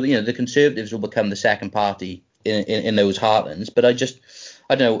think. So the Conservatives will become the second party in those heartlands. But I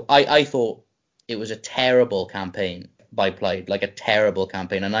don't know. I thought it was a terrible campaign by Plaid, like a terrible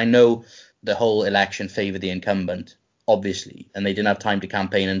campaign. And I know the whole election favoured the incumbent, obviously, and they didn't have time to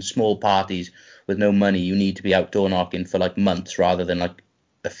campaign. And small parties with no money, you need to be outdoor knocking for like months rather than like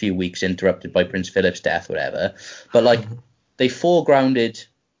a few weeks interrupted by Prince Philip's death, whatever. But like they foregrounded,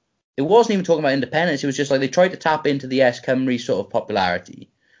 it wasn't even talking about independence. It was just like they tried to tap into the Yes Cymru sort of popularity,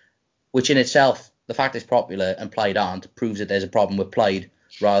 which in itself, the fact it's popular and Plaid aren't, proves that there's a problem with Plaid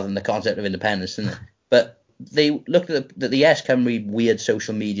rather than the concept of independence, isn't it? But they looked at the Yes Cymru weird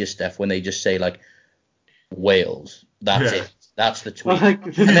social media stuff when they just say like Wales, that's it, that's the tweet, and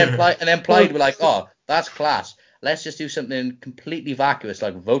then Plaid were like, oh, that's class. Let's just do something completely vacuous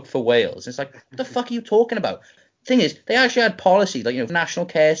like vote for Wales. It's like, what the fuck are you talking about? Thing is, they actually had policy like national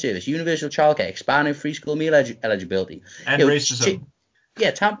care service, universal childcare, expanding free school meal eligibility, and racism.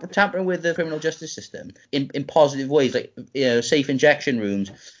 Tampering with the criminal justice system in positive ways, like safe injection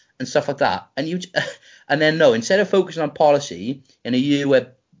rooms and stuff like that. And then no, instead of focusing on policy in a year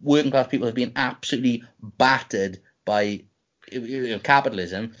where working class people have been absolutely battered by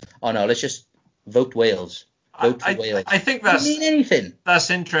capitalism, oh no, let's just vote Wales. vote for Wales. I think doesn't mean anything. That's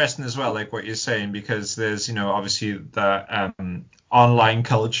interesting as well, like what you're saying, because there's, obviously the online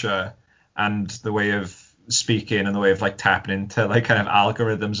culture and the way of speaking and the way of like tapping into like kind of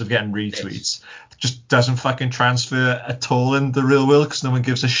algorithms of getting retweets just doesn't fucking transfer at all in the real world because no one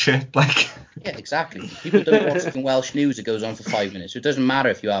gives a shit. Like, yeah, exactly. People don't watch fucking Welsh news. It goes on for 5 minutes. So it doesn't matter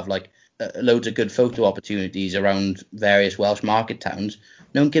if you have like loads of good photo opportunities around various Welsh market towns.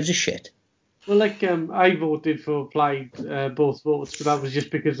 No one gives a shit. Well, like I voted for Plaid, both votes, but that was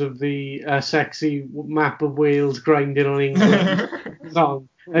just because of the sexy map of Wales grinding on England song.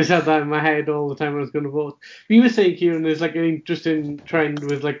 I said that in my head all the time when I was going to vote. But you were saying, Kieran, there's like an interesting trend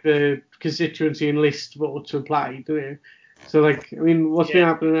with like the constituency and list votes for Plaid, don't you? So like, I mean, what's been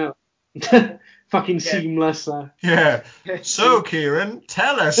happening now? Fucking seamless. Yeah. So, Kieran,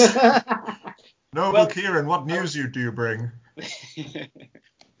 tell us. Noble Kieran, what news do you bring?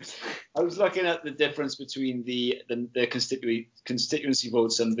 I was looking at the difference between the constituency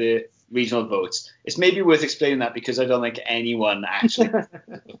votes and the regional votes. It's maybe worth explaining that because I don't think anyone actually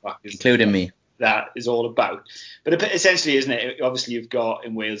including me, that is all about. But essentially, isn't it? Obviously, you've got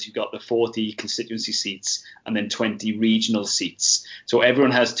in Wales, you've got the 40 constituency seats and then 20 regional seats. So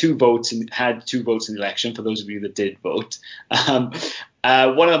everyone has 2 votes and had 2 votes in the election. For those of you that did vote, one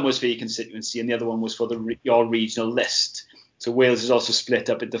of them was for your constituency, and the other one was for your regional list. So Wales is also split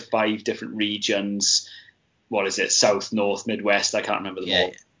up into 5 different regions. What is it? South, North, Midwest. I can't remember them all.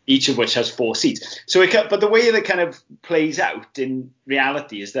 Yeah. Each of which has 4 seats. But the way that kind of plays out in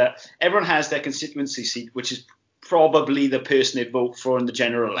reality is that everyone has their constituency seat, which is probably the person they'd vote for in the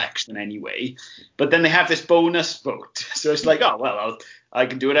general election anyway. But then they have this bonus vote. So it's like, oh, well, I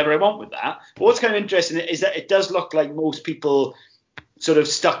can do whatever I want with that. But what's kind of interesting is that it does look like most people sort of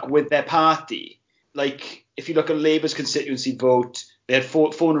stuck with their party. Like, if you look at Labour's constituency vote, they had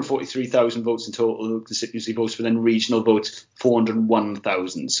 443,000 votes in total constituency votes, but then regional votes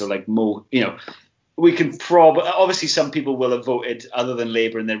 401,000. So like more, we can obviously some people will have voted other than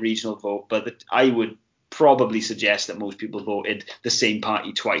Labour in their regional vote, but I would probably suggest that most people voted the same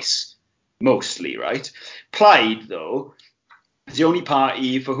party twice, mostly, right? Plaid, though, is the only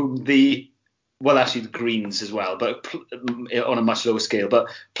party for whom actually the Greens as well, but on a much lower scale.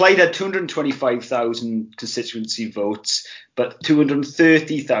 But Plaid had 225,000 constituency votes, but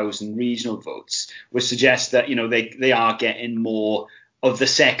 230,000 regional votes, which suggests that, they are getting more of the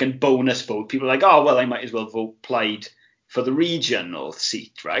second bonus vote. People are like, oh, well, I might as well vote Plaid for the regional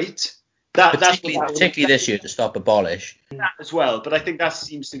seat, right? Particularly this year to stop abolish. That as well, but I think that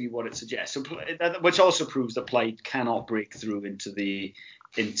seems to be what it suggests. So, which also proves that Plaid cannot break through into the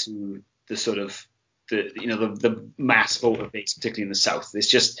sort of the mass voter base, particularly in the south.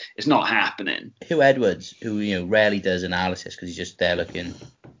 It's not happening. Hugh Edwards, who rarely does analysis because he's just there looking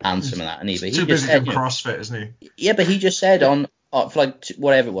handsome and that, and he's too busy doing CrossFit, isn't he? Yeah, but he just said for like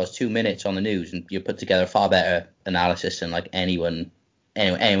whatever it was, 2 minutes on the news, and you put together a far better analysis than like anyone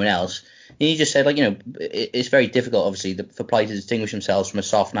else. And he just said, like, it's very difficult, obviously, for Plaid to distinguish themselves from a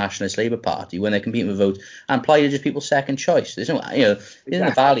soft nationalist Labour Party when they're competing with votes. And Plaid are just people's second choice. There's no, exactly. In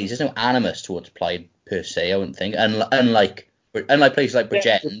the valleys, there's no animus towards Plaid per se, I wouldn't think. Unlike places like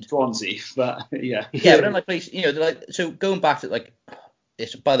Bridgend, Swansea, but yeah. Yeah, but unlike places, so going back to like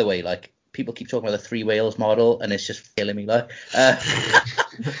this, by the way, like people keep talking about the 3 Wales model, and it's just killing me. Like,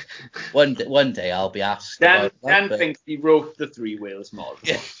 one day I'll be asked. Dan thinks he wrote the 3 Wales model.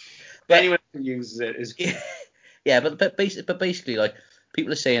 Yeah. But anyone who uses it is. Yeah, but basically, like,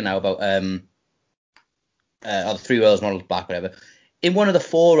 people are saying now about the 3 Wales model back, whatever. In one of the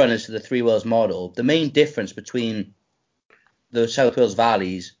forerunners to the 3 Wales model, the main difference between the South Wales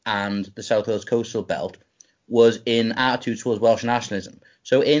valleys and the South Wales coastal belt was in attitude towards Welsh nationalism.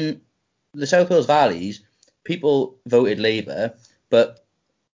 So in the South Wales valleys, people voted Labour, but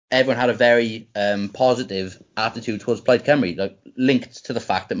everyone had a very positive attitude towards Plaid Cymru, like linked to the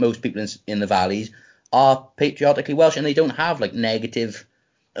fact that most people in the valleys are patriotically Welsh, and they don't have like negative,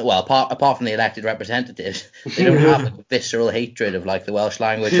 well, apart from the elected representatives, they don't have like visceral hatred of like the Welsh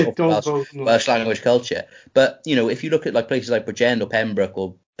language or Welsh language culture. But if you look at like places like Bridgend or Pembroke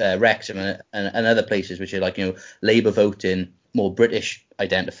or Wrexham and other places which are like Labour voting, more British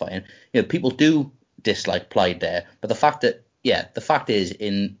identifying, people do dislike Plaid there. But the fact is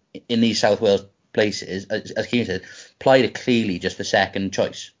in these South Wales places, as Kieran said, Plaid are clearly just the second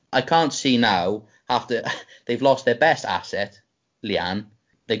choice. I can't see now, after they've lost their best asset, Leanne,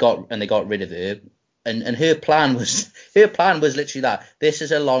 they got rid of her, and her plan was literally that. This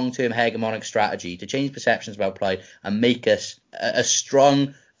is a long-term hegemonic strategy to change perceptions about Plaid and make us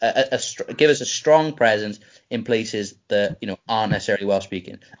give us a strong presence in places that aren't necessarily Welsh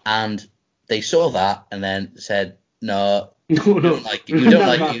speaking. And they saw that and then said, no, No. you don't like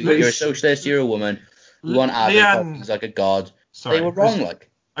you're a socialist, you're a woman, we want Adam, he's like a god. Sorry, they were wrong, like.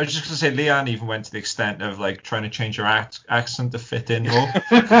 I was just going to say, Leanne even went to the extent of like trying to change her accent to fit in more.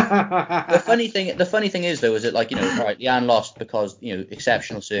 The funny thing is though, is that like, all right, Leanne lost because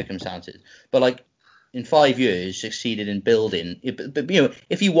exceptional circumstances, but like in 5 years succeeded in building. But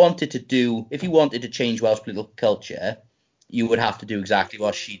if you wanted to change Welsh political culture, you would have to do exactly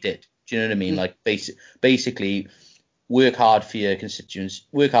what she did. Do you know what I mean? Like basically, work hard for your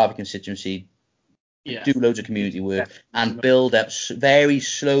constituency. Yeah. Do loads of community work and build up very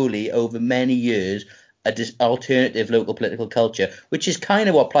slowly over many years alternative local political culture, which is kind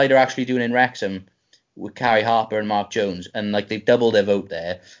of what Plaid are actually doing in Wrexham with Carrie Harper and Mark Jones, and like they've doubled their vote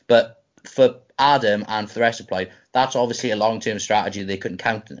there. But for Adam and for the rest of Plaid, that's obviously a long-term strategy they couldn't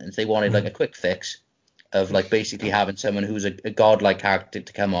countenance. They wanted like a quick fix of like basically having someone who's a godlike character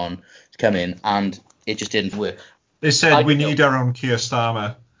to come in, and it just didn't work. They said we need our own Keir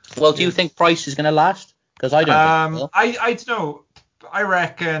Starmer. Well, do you think Price is going to last? Because I don't think so. I don't know. I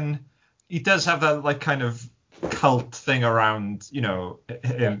reckon he does have that like kind of cult thing around,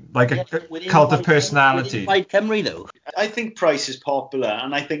 like a cult of personality. Plaid Cymru, though. I think Price is popular,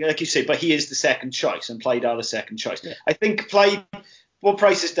 and I think, like you say, but he is the second choice, and Plaid are the second choice. Yeah. I think what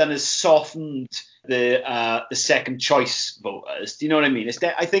Price has done is softened the second choice voters. Do you know what I mean?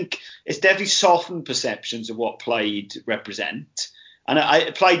 I think it's definitely softened perceptions of what Plaid represent.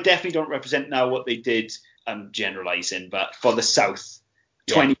 And Plaid definitely don't represent now what they did, I'm generalising, but for the South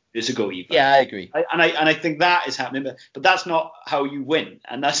 20 years ago even. Yeah, I agree. And I think that is happening, but that's not how you win,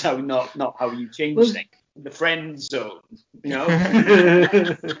 and that's not how you change things. The friend zone,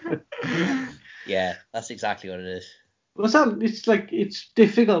 Yeah, that's exactly what it is. Well, it's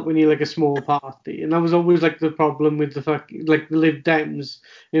difficult when you're like a small party, and that was always like the problem with the Lib Dems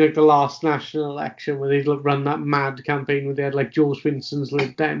in like the last national election where they'd run that mad campaign where they had like Jo Swinson's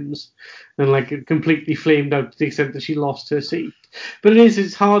Lib Dems, and like it completely flamed out to the extent that she lost her seat. But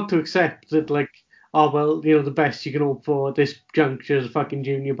it's hard to accept that like, oh well, the best you can hope for at this juncture is a fucking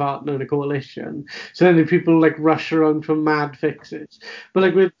junior partner in a coalition. So then the people like rush around for mad fixes. But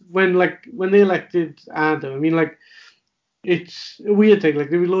like when they elected Adam, I mean like. It's a weird thing. Like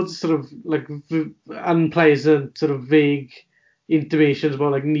there were loads of sort of like unpleasant, sort of vague intimations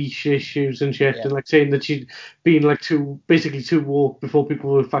about like niche issues and shit, and like saying that she'd been like too woke before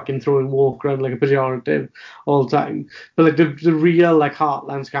people were fucking throwing woke around like a pejorative all the time. But like the real like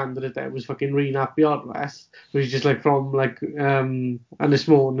Heartlands candidate there was fucking Rhys ap Iorwerth, which is just like from like Ynys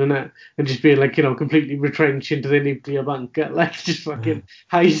Môn, innit? And just being like completely retrenched into the nuclear bunker, like just fucking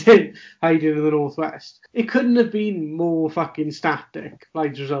hiding in the northwest. It couldn't have been more fucking static.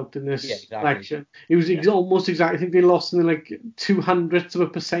 Plaid's result in this election. It was almost exactly. I think they lost in like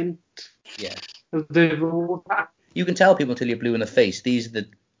 0.02%. Yeah. Of the vote. You can tell people until you're blue in the face. These are the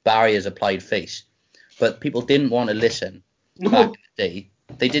barriers Plaid face. But people didn't want to listen back in the day.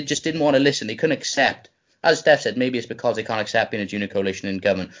 They just didn't want to listen. They couldn't accept. As Steph said, maybe it's because they can't accept being a junior coalition in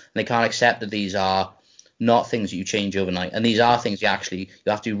government. And they can't accept that these are not things that you change overnight. And these are things you have to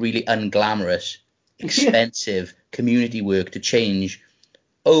do really unglamorous, expensive community work to change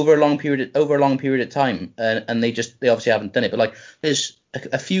over a long period of time, and they obviously haven't done it. But like there's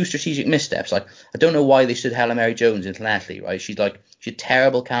a few strategic missteps. Like I don't know why they stood Helen Mary Jones into Llanelli, right? She's a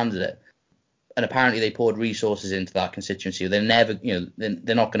terrible candidate, and apparently they poured resources into that constituency. They're never,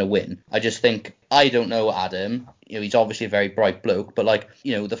 they're not going to win. I just think, I don't know Adam. He's obviously a very bright bloke, but like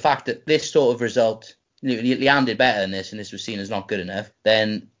the fact that this sort of result, Leanne did better than this, and this was seen as not good enough,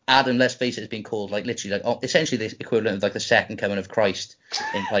 then Adam, let's face it, has been called like literally like essentially the equivalent of like the second coming of Christ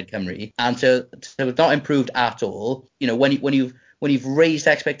in Plaid Cymru, and so it's not improved at all. When you've raised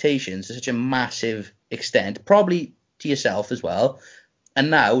expectations to such a massive extent, probably to yourself as well, and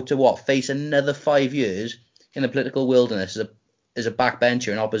now to face another 5 years in the political wilderness as a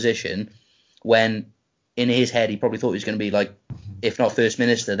backbencher in opposition, when in his head he probably thought he was going to be like, if not first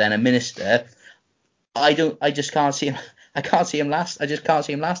minister, then a minister. I just can't see him. I can't see him last. I just can't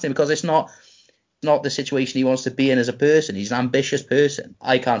see him lasting because it's not the situation he wants to be in as a person. He's an ambitious person.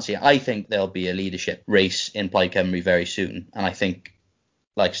 I can't see it. I think there'll be a leadership race in Plaid Cymru very soon, and I think,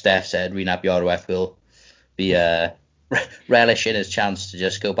 like Steph said, Rhys ap Iorwerth will be relishing his chance to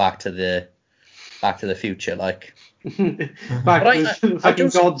just go back to the future, like. Back to fucking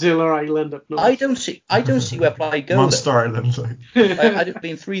Godzilla Island up north. I don't see where Plaid go. Monster Island. I've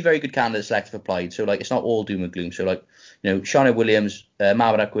been 3 very good candidates selected for Plaid, so like it's not all doom and gloom. So like Sianna Williams,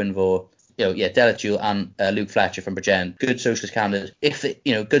 Mabon ap Gwynfor, Delyth Jewell and Luke Fletcher from Bridgend, good socialist candidates.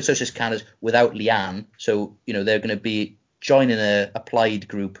 Good socialist candidates without Leanne, so they're going to be joining a Plaid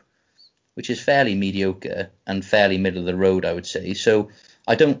group which is fairly mediocre and fairly middle of the road, I would say. So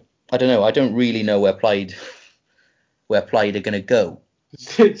I don't know. I don't really know where Plaid are going to go.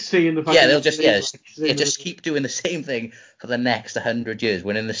 Yeah, they'll just keep doing the same thing for the next 100 years,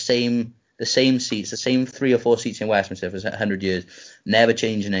 winning the same seats, the same 3 or 4 seats in Westminster for 100 years, never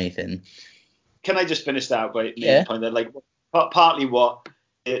changing anything. Can I just finish that by making the point that, like, partly what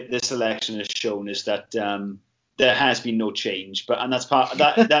this election has shown is that there has been no change, and that's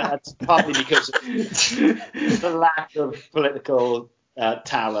partly because of the lack of political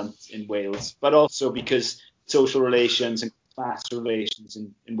talent in Wales, but also because social relations and class relations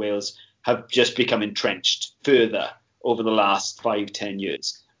in Wales have just become entrenched further over the last 5-10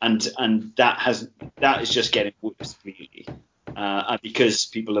 years, and that is just getting worse, really, and because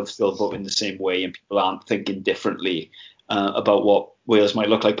people are still voting the same way and people aren't thinking differently about what Wales might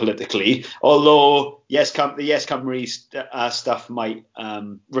look like politically. Although the Yes Cymru stuff might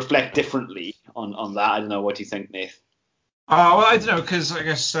reflect differently on that. I don't know. What do you think, Nath? Well, I don't know, because I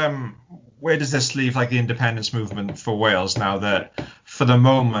guess where does this leave like the independence movement for Wales now that for the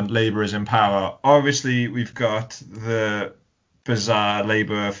moment Labour is in power? Obviously, we've got the bizarre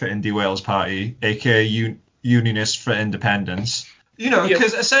Labour for Indie Wales Party, aka Unionists for Independence.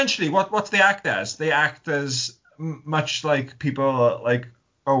 Because essentially what they act as? They act as much like people like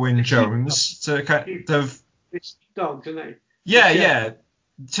Owen Jones to kind of... It's dogs, isn't it? Yeah.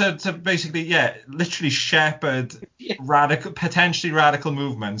 To basically, literally shepherd potentially radical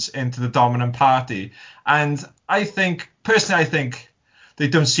movements into the dominant party. And I think they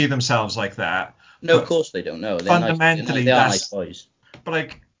don't see themselves like that. No, of course they don't know. Fundamentally, they are nice boys. But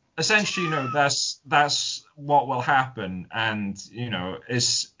like, essentially, that's what will happen. And,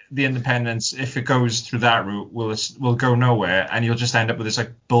 is the independence, if it goes through that route, will go nowhere. And you'll just end up with this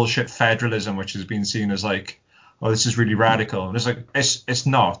like bullshit federalism, which has been seen as like, oh, this is really radical. And it's like, it's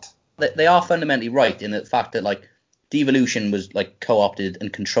not. They are fundamentally right in the fact that, like, devolution was, like, co-opted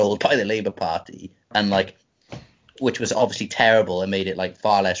and controlled by the Labour Party, and, like, which was obviously terrible and made it, like,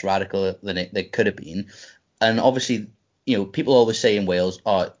 far less radical than it could have been. And obviously, people always say in Wales,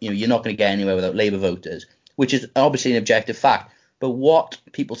 you're not going to get anywhere without Labour voters, which is obviously an objective fact. But what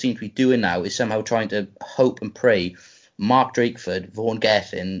people seem to be doing now is somehow trying to hope and pray Mark Drakeford, Vaughan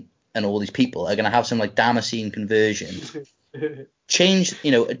Gething, and all these people are going to have some like Damascene conversion, change,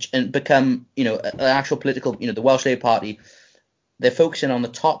 and become, an actual political, the Welsh Labour Party. They're focusing on the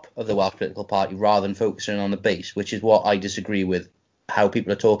top of the Welsh political party rather than focusing on the base, which is what I disagree with how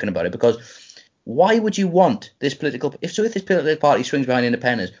people are talking about it. Because why would you want this political, if this political party swings behind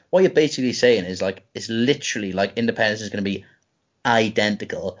independence, what you're basically saying is like, it's literally like independence is going to be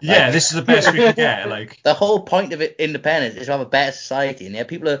identical. Yeah, like, this is the best we can get. Like, the whole point of it, independence, is to have a better society, and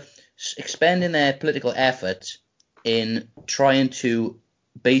people are expending their political efforts in trying to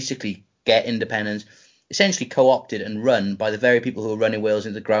basically get independence essentially co-opted and run by the very people who are running Wales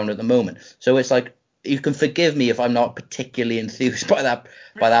into the ground at the moment. So it's like, you can forgive me if I'm not particularly enthused by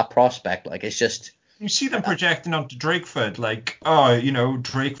that prospect. Like, it's just, you see them projecting onto Drakeford, like,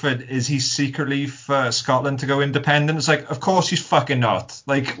 Drakeford, is he secretly for Scotland to go independent? It's like, of course he's fucking not.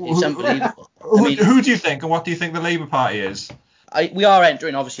 Like, it's unbelievable. Who do you think, and what do you think the Labour Party is? We are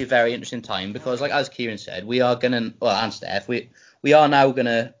entering obviously a very interesting time because, like, as Kieran said, we are gonna, well, and Steph, we are now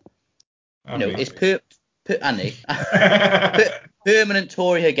gonna, it's permanent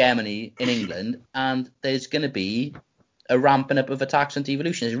Tory hegemony in England, and there's gonna be a ramping up of attacks on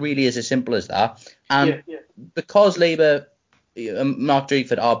devolution. It really is as simple as that. And because Labour, Mark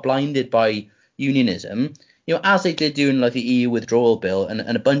Drakeford, are blinded by unionism, as they did during like the EU withdrawal bill and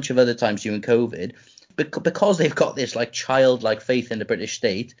a bunch of other times during COVID, because they've got this like childlike faith in the British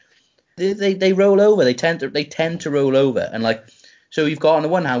state, they roll over. They tend to roll over. And like, so you've got, on the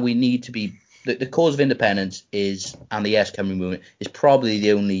one hand, we need to be, the cause of independence is, and the Yes Cymru movement is probably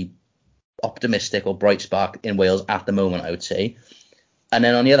the only optimistic or bright spark in Wales at the moment, I would say. And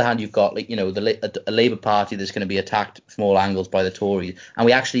then on the other hand, you've got, like, a Labour Party that's going to be attacked from all angles by the Tories, and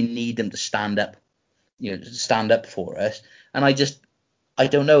we actually need them to stand up for us. And I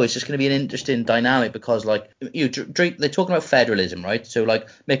don't know. It's just going to be an interesting dynamic because, like, Drake, they're talking about federalism, right? So, like,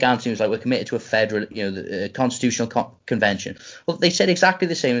 Mick Anthony was like, we're committed to a federal, the constitutional convention. Well, they said exactly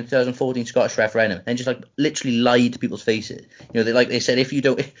the same in the 2014 Scottish referendum, and just like literally lied to people's faces. They said if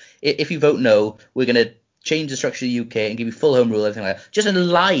you vote no, we're going to change the structure of the UK and give you full home rule, everything like that. Just a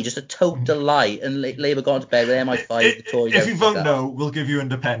lie, just a total lie. And Labour got into bed with MI5, the Tories. If you vote no, we'll give you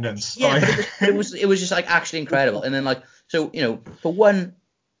independence. Yeah, but it was just like actually incredible. And then, like, so, for one,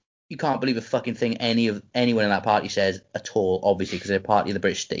 you can't believe a fucking thing anyone in that party says at all, obviously, because they're part of the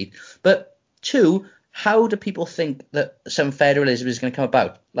British state. But two, how do people think that some federalism is going to come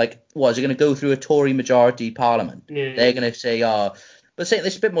about? Like, what, is it going to go through a Tory majority parliament? Yeah. They're going to say, but say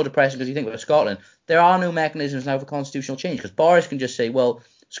it's a bit more depressing because you think about Scotland. There are no mechanisms now for constitutional change because Boris can just say, well,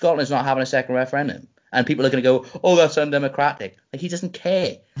 Scotland's not having a second referendum. And people are going to go, oh, that's undemocratic. Like, he doesn't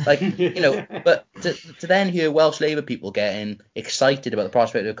care. Like, but to then hear Welsh Labour people getting excited about the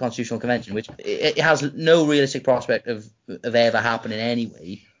prospect of a constitutional convention, which it has no realistic prospect of ever happening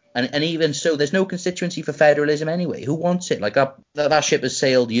anyway. And even so, there's no constituency for federalism anyway. Who wants it? Like, that ship has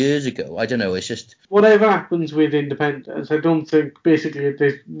sailed years ago. I don't know. It's just... Whatever happens with independence, I don't think, basically,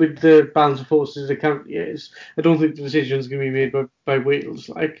 with the balance of forces the county is, I don't think the decision's going to be made by Wales.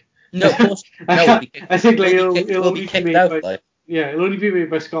 Like, no, of course. No, I think like it'll only be kicked out. It'll only be made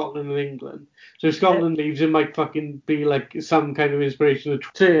by Scotland and England. So if Scotland leaves, it might fucking be like some kind of inspiration.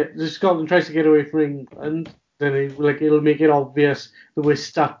 Say if Scotland tries to get away from England, then it'll make it obvious that we're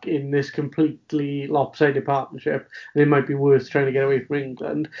stuck in this completely lopsided partnership, and it might be worth trying to get away from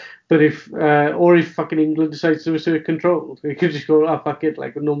England. But if fucking England decides to assert control, it could just go, fuck it,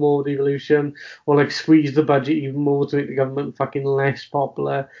 like no more devolution, or like squeeze the budget even more to make the government fucking less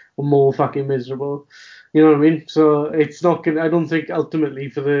popular or more fucking miserable. You know what I mean? So it's not gonna. I don't think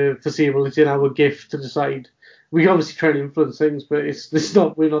ultimately for the foreseeable it's in our gift to decide. We can obviously try to influence things, but it's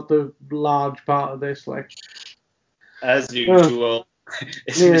not. We're not the large part of this. Like, as usual,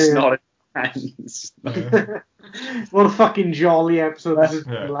 it's not in hands. What a fucking jolly episode this is,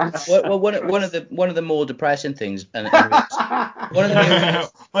 lads. Well, one of the more depressing things, one of the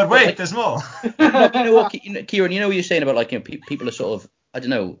but wait, there's more. No, you know what, Kieran? You know what you're saying about like people are sort of, I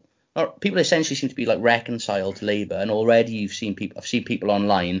don't know. People essentially seem to be like reconciled to Labour, and already I've seen people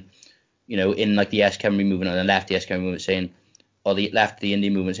online, in like the Yes Cymru movement and the left the Yes Cymru movement saying, or the left the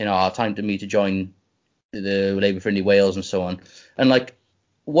Indie movement saying, time to me to join the Labour for Indie Wales and so on. And like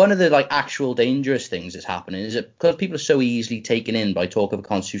one of the like actual dangerous things that's happening is that because people are so easily taken in by talk of a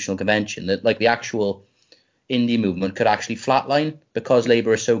constitutional convention that like the actual Indie movement could actually flatline because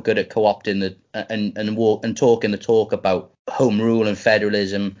Labour is so good at co-opting and talking the talk about home rule and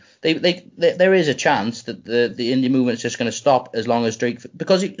federalism. There is a chance that the Indie movement is just going to stop as long as Drakeford,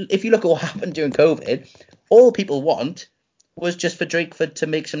 because if you look at what happened during COVID, all people want was just for Drakeford to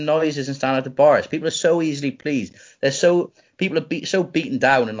make some noises and stand up to Boris. People are so easily pleased. People are so beaten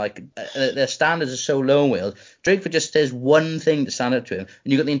down and like their standards are so low in Wales. Drakeford just says one thing to stand up to him,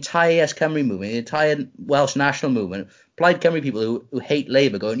 and you've got the entire Yes Cymru movement, the entire Welsh national movement, Plaid Cymru people who hate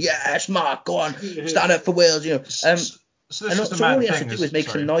Labour going, yes, Mark, go on, stand up for Wales, So all he has to do is make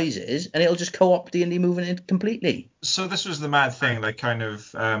some noises, and it'll just co-opt the Indie movement completely. So this was the mad thing, like kind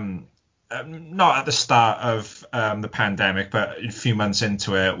of not at the start of the pandemic, but a few months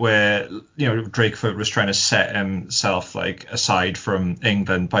into it, where Drakeford was trying to set himself like aside from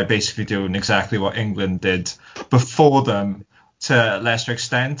England by basically doing exactly what England did before them to a lesser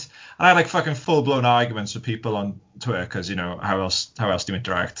extent. And I had like fucking full blown arguments with people on Twitter because how else do you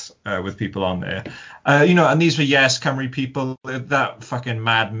interact with people on there? And these were Yes Cymru people, that fucking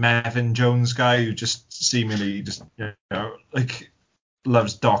mad Mevin Jones guy who just seemingly just like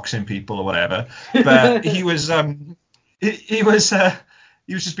loves doxing people or whatever, but he was just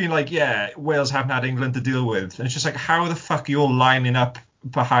being like, yeah, Wales haven't had England to deal with, and it's just like, how the fuck are you all lining up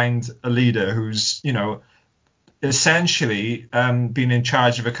behind a leader who's essentially been in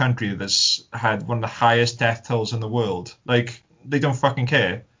charge of a country that's had one of the highest death tolls in the world? Like, they don't fucking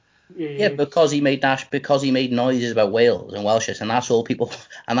care. Yeah, because he made noises about Wales and Welshes, and that's all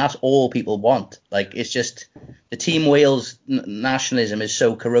people want. Like, it's just the Team Wales nationalism is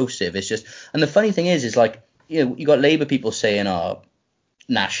so corrosive. It's just, and the funny thing is like, you got Labour people saying,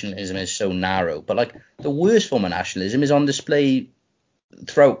 nationalism is so narrow, but like the worst form of nationalism is on display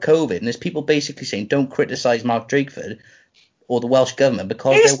throughout COVID, and there's people basically saying, don't criticise Mark Drakeford or the Welsh government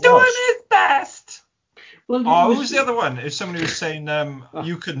because he's they're Welsh. doing his best. Well, who's the other one? If somebody was saying,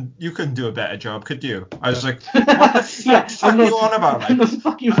 you couldn't do a better job, could you? I was like, what the fuck are you on about? Like, I'm not the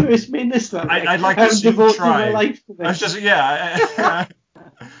fucking First Minister. I'd like to see you try. I was just, I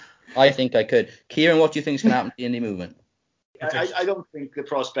think I could. Kieran, what do you think is going to happen to the Indie movement? I don't think the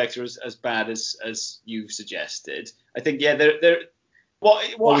prospects are as bad as you've suggested. I think,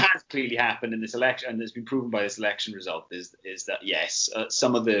 what has clearly happened in this election, and has been proven by this election result, is that yes,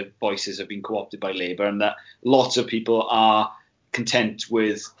 some of the voices have been co-opted by Labour, and that lots of people are content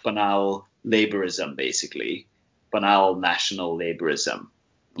with banal Labourism, basically banal national Labourism.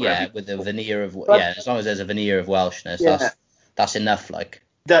 Yeah, with the veneer of as long as there's a veneer of Welshness, that's enough. Like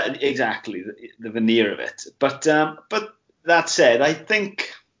that, exactly, the veneer of it. But that said, I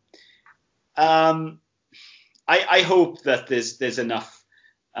think I hope that there's enough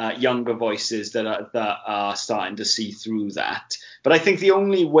younger voices that are starting to see through that. But I think the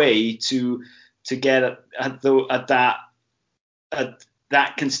only way to get at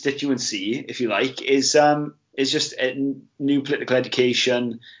that constituency, if you like, is just new political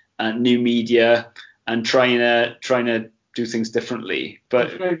education and new media and trying to do things differently.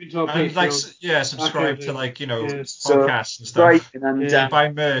 But subscribe to podcasts and stuff. And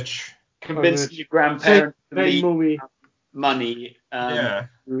buy merch. Convince your grandparents to leave money to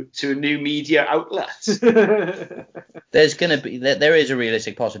new media outlets. There is a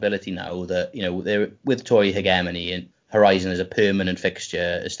realistic possibility now that with Tory hegemony and Horizon is a permanent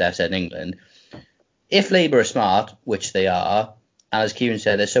fixture, as Steph said, in England. If Labour are smart, which they are, and as Kieran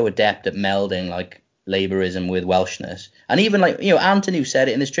said, they're so adept at melding like Labourism with Welshness, and even Anthony, who said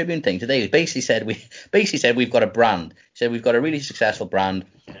it in his Tribune thing today, basically said we've got a brand. He said we've got a really successful brand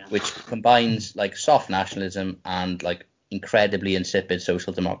which combines like soft nationalism and like incredibly insipid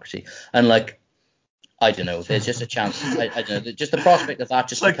social democracy, and like. I don't know. There's just a chance. I don't know. Just the prospect of that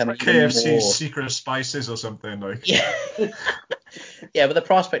just becoming KFC's even more... secret spices or something like. Yeah. Yeah, but the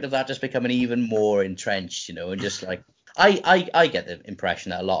prospect of that just becoming even more entrenched, and just like I get the impression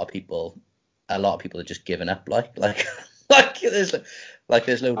that a lot of people are just giving up. Like there's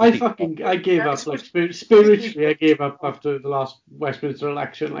loads of people. I gave up. Like spiritually, I gave up after the last Westminster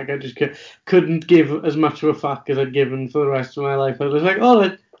election. Like I just couldn't give as much of a fuck as I'd given for the rest of my life. I was like,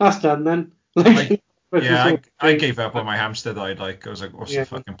 oh, that's done then. Like. I gave up when my hamster died. Like, I was like, what's the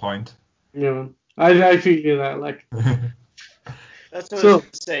fucking point? Yeah, I feel that. Like, that's what I was going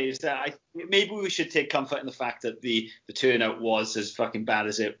to say. Is that maybe we should take comfort in the fact that the turnout was as fucking bad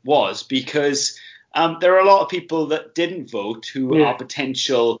as it was, because there are a lot of people that didn't vote who are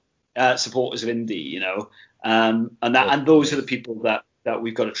potential supporters of Indy, and those are the people that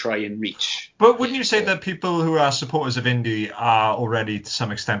we've got to try and reach. But wouldn't you say that people who are supporters of Indy are already to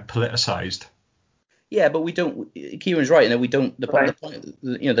some extent politicised? Yeah, but we don't. Kieran's right, we don't. The point,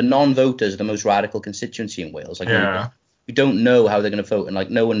 the non-voters are the most radical constituency in Wales. Like, we don't know how they're going to vote, and like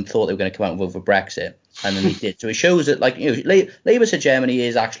no one thought they were going to come out and vote for Brexit, and then they did. So it shows that Labour's hegemony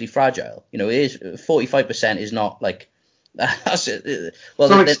is actually fragile. It is 45% is not like that's it. Well,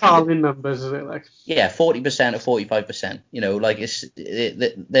 so like starving numbers, is it like? Yeah, 40% or 45%. Like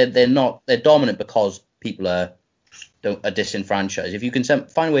they're dominant because people are disenfranchised. If you can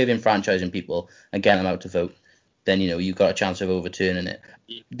find a way of enfranchising people and get them out to vote, then you've got a chance of overturning it.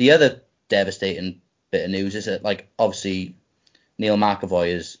 The other devastating bit of news is that like obviously Neil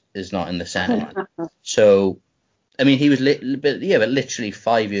McAvoy is not in the Senate. So I mean he was literally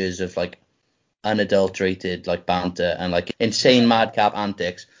 5 years of like unadulterated like banter and like insane madcap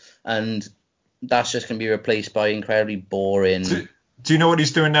antics, and that's just going to be replaced by incredibly boring. Do you know what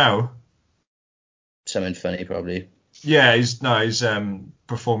he's doing now? Something funny probably. Yeah, he's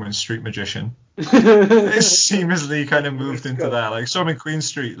performing street magician. It's seamlessly kind of moved into that. Like so in Queen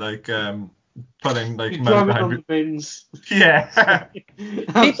Street, like putting like money behind the bins. Yeah.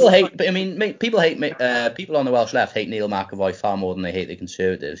 People hate people on the Welsh left hate Neil McAvoy far more than they hate the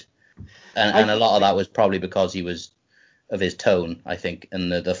Conservatives. And a lot of that was probably because he was of his tone, I think,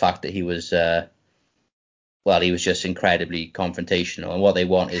 and the fact that he was he was just incredibly confrontational. And what they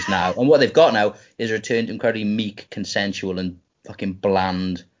want is now, and what they've got now is a return to incredibly meek, consensual, and fucking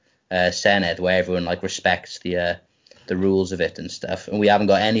bland Senate where everyone like respects the rules of it and stuff. And we haven't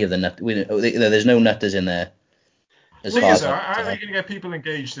got any of the there's no nutters in there. How are you going to get people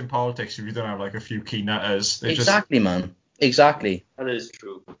engaged in politics if you don't have like a few key nutters? Man. Exactly. That is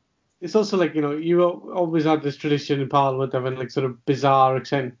true. It's also like, you always had this tradition in Parliament having like sort of bizarre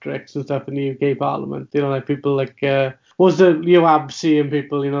eccentrics and stuff in the UK Parliament. Like people like Absy and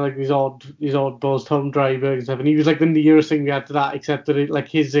people, like these oddballs, Tom Dryburgh and stuff. And he was like the nearest thing we had to that, except that like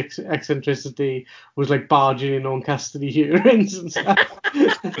his eccentricity was like barging in on custody hearings and stuff.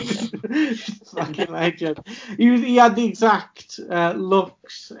 Fucking legend. He had the exact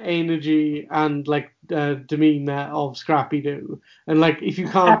looks, energy, and like demeanour of Scrappy Doo. And like if you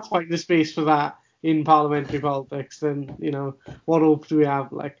can't find the space for that in parliamentary politics, then what hope do we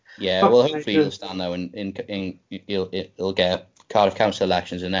have? Like, yeah, well, hopefully he'll stand now and he'll get Cardiff Council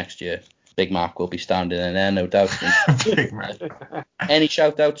elections in next year. Big Mac will be standing in there, no doubt. Big Mac. Any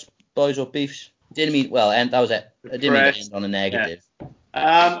shout outs, boys, or beefs? Didn't mean that was it. I didn't mean to end on a negative.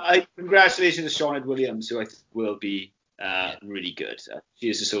 Congratulations to Sinead Williams, who I think will be really good. She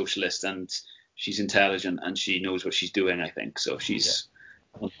is a socialist and she's intelligent and she knows what she's doing, I think. So she's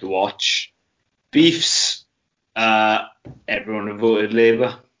one to watch. Beefs, everyone who voted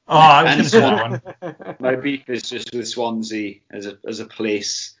Labour. Oh, I was going to say that one. My beef is just with Swansea as a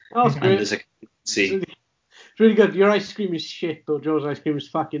place and as a constituency. really good. Your ice cream is shit, though. Joe's ice cream is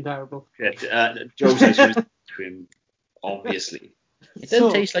fucking terrible. Joe's ice cream, obviously. It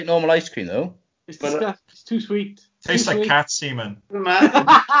doesn't taste like normal ice cream, though. It's disgusting. It's too sweet. Tastes like cat semen.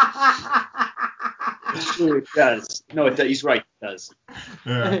 Sure it does. No, he's right. It does.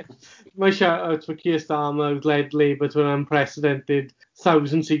 Yeah. My shout out for Keir Starmer, who's led Labour to an unprecedented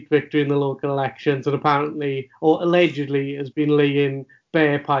 1,000-seat victory in the local elections, and apparently, or allegedly, has been laying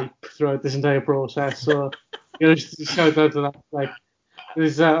bare pipe throughout this entire process. So, shout out to that. Like,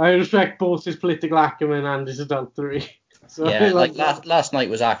 I respect both his political acumen and his adultery. So yeah, like last night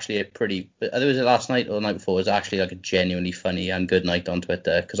was actually a pretty. There was last night or the night before was actually like a genuinely funny and good night on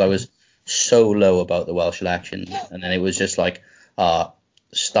Twitter, because I was so low about the Welsh elections, and then it was just like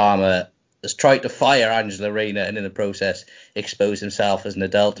Starmer has tried to fire Angela Rayner and in the process expose himself as an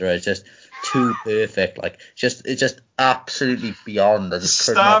adulterer. It's just too perfect. Like it's just absolutely beyond.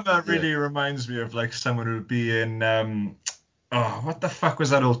 Starmer really reminds me of like someone who would be in what the fuck was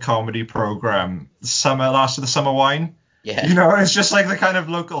that old comedy program? Last of the Summer Wine. Yeah. You know, it's just like the kind of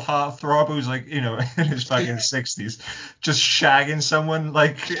local heartthrob who's like, you know, in his fucking 60s, just shagging someone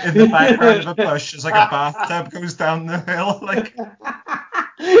like in the background of a bush as like a bathtub goes down the hill. Like,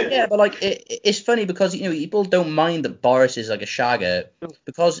 yeah, but like it's funny because, you know, people don't mind that Boris is like a shagger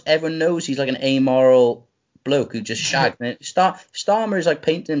because everyone knows he's like an amoral bloke who just shagged. Starmer is like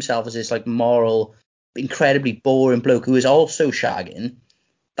painting himself as this like moral, incredibly boring bloke who is also shagging.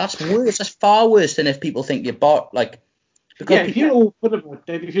 That's worse. That's far worse than if people think you're like. Yeah, if you're open about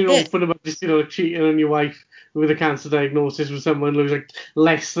it, if you're open about just, you know, cheating on your wife with a cancer diagnosis with someone who's like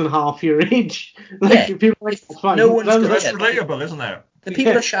less than half your age, like people are like, that's fine. No one's that's relatable, isn't it? The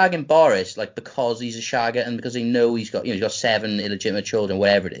people are shagging Boris like because he's a shagger and because they know he's got 7 illegitimate children,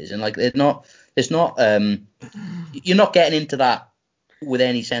 whatever it is, and like you're not getting into that with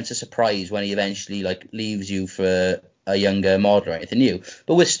any sense of surprise when he eventually like leaves you for a younger model or anything new.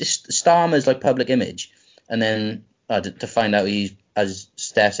 But with Starmer's like public image, and then to find out he's, as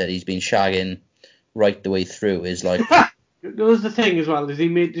Steph said, he's been shagging right the way through is like. That was the thing as well, is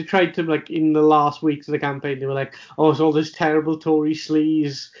they tried to, like, in the last weeks of the campaign, they were like, oh, it's all this terrible Tory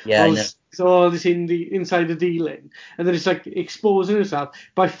sleaze, all this insider dealing, and then it's like exposing himself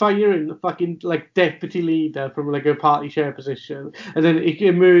by firing the fucking like deputy leader from like a party chair position, and then it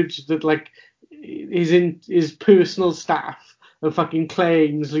emerged that like his personal staff. And fucking Claire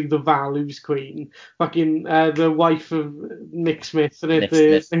Ainsley, the values queen, fucking the wife of Nick Smith,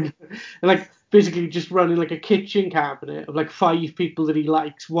 and like basically just running like a kitchen cabinet of like 5 people that he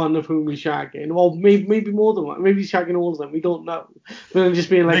likes, one of whom he's shagging, or maybe more than one, maybe he's shagging all of them, we don't know. But then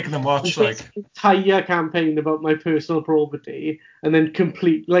just being like making them watch like entire campaign about my personal property, and then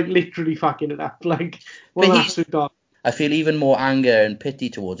literally fucking it up, like what an absolute dog. I feel even more anger and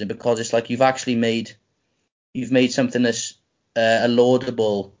pity towards him because it's like you've made something that's a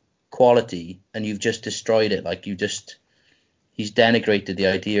laudable quality and you've just destroyed it. Like he's denigrated the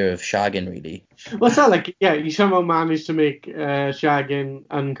idea of shagging, really. What's that like? Yeah, you somehow managed to make shagging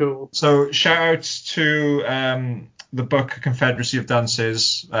uncool. So shout outs to the book Confederacy of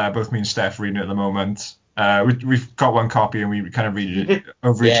Dunces. Both me and Steph reading it at the moment. We've got one copy and we kind of read it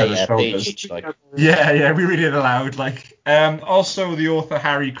over each other's shoulders. Yeah, we read it aloud. Like, also the author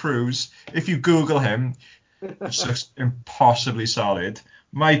Harry Crews. If you Google him, it's just impossibly solid.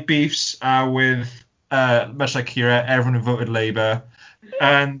 My beefs are with, much like Kira, everyone who voted Labour,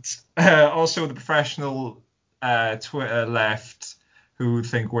 and also the professional Twitter left who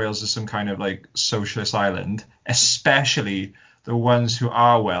think Wales is some kind of like socialist island, especially the ones who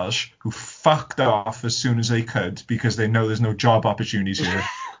are Welsh, who fucked off as soon as they could because they know there's no job opportunities here,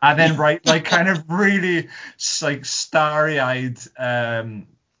 and then write like kind of really like starry-eyed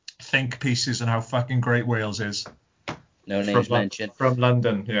think pieces on how fucking great Wales is. No names mentioned. From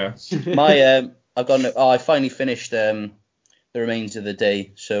London, yeah. I finally finished The Remains of the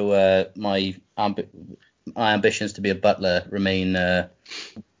Day, so my ambitions to be a butler remain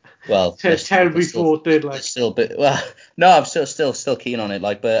terribly thwarted. Like still, but no, I'm still keen on it.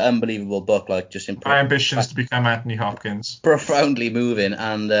 Like, but unbelievable book. Like, just my ambitions to become Anthony Hopkins. Profoundly moving,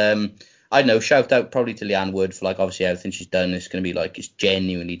 and I don't know, shout out probably to Leanne Wood for like obviously everything she's done. It's going to be like, it's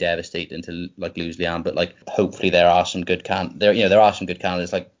genuinely devastating to like lose Leanne, but like hopefully there are some good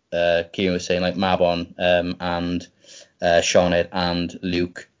candidates like Kieran was saying, like Mabon and Sinead and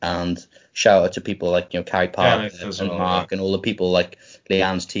Luke, and shout out to people like, you know, Carrie Parker and Mark and all the people like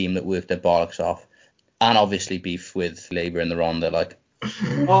Leanne's team that worked their bollocks off, and obviously beef with Labour in the Rhondda, like.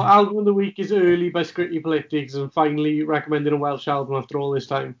 Album of the week is Early by Scritti Politics, and finally recommending a Welsh album after all this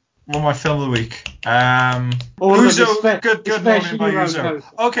time. Well, my film of the week. Uzo, good morning by Uzo.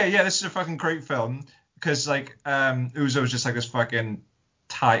 Okay, yeah, this is a fucking great film. because like Uzo's just like this fucking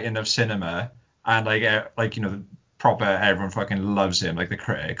titan of cinema, and like you know, proper everyone fucking loves him, like the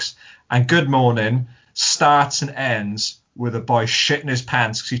critics. And Good Morning starts and ends with a boy shitting his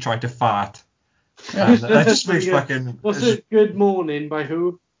pants because he tried to fart. And that just makes fucking. What's it? Good Morning by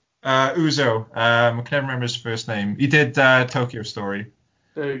who? Uzo. I can never remember his first name. He did Tokyo Story.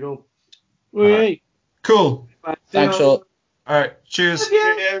 There you go. Right. Cool. Thanks all. All right. Cheers.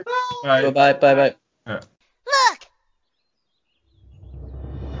 Bye. Bye. Look!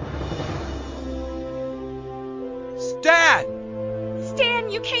 Stan,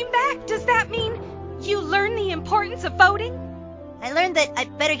 you came back. Does that mean you learned the importance of voting? I learned that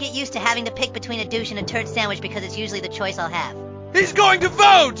I'd better get used to having to pick between a douche and a turd sandwich because it's usually the choice I'll have. He's going to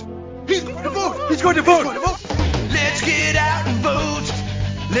vote! He's going to vote! He's going to vote! Let's get out and vote.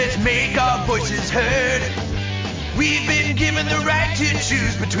 Let's make our voices heard. We've been given the right to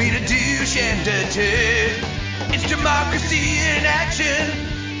choose between a douche and a turd. It's democracy in action.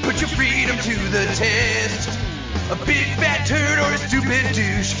 Put your freedom to the test. A big fat turd or a stupid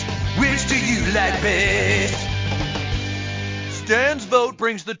douche. Which do you like best? Stan's vote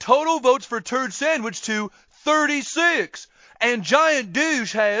brings the total votes for turd sandwich to 36. And Giant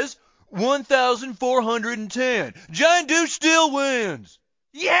Douche has 1,410. Giant Douche still wins.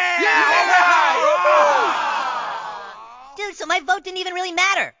 Yeah! Dude, so my vote didn't even really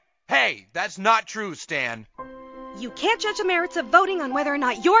matter. Hey, that's not true, Stan. You can't judge the merits of voting on whether or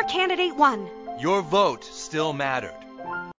not your candidate won. Your vote still mattered.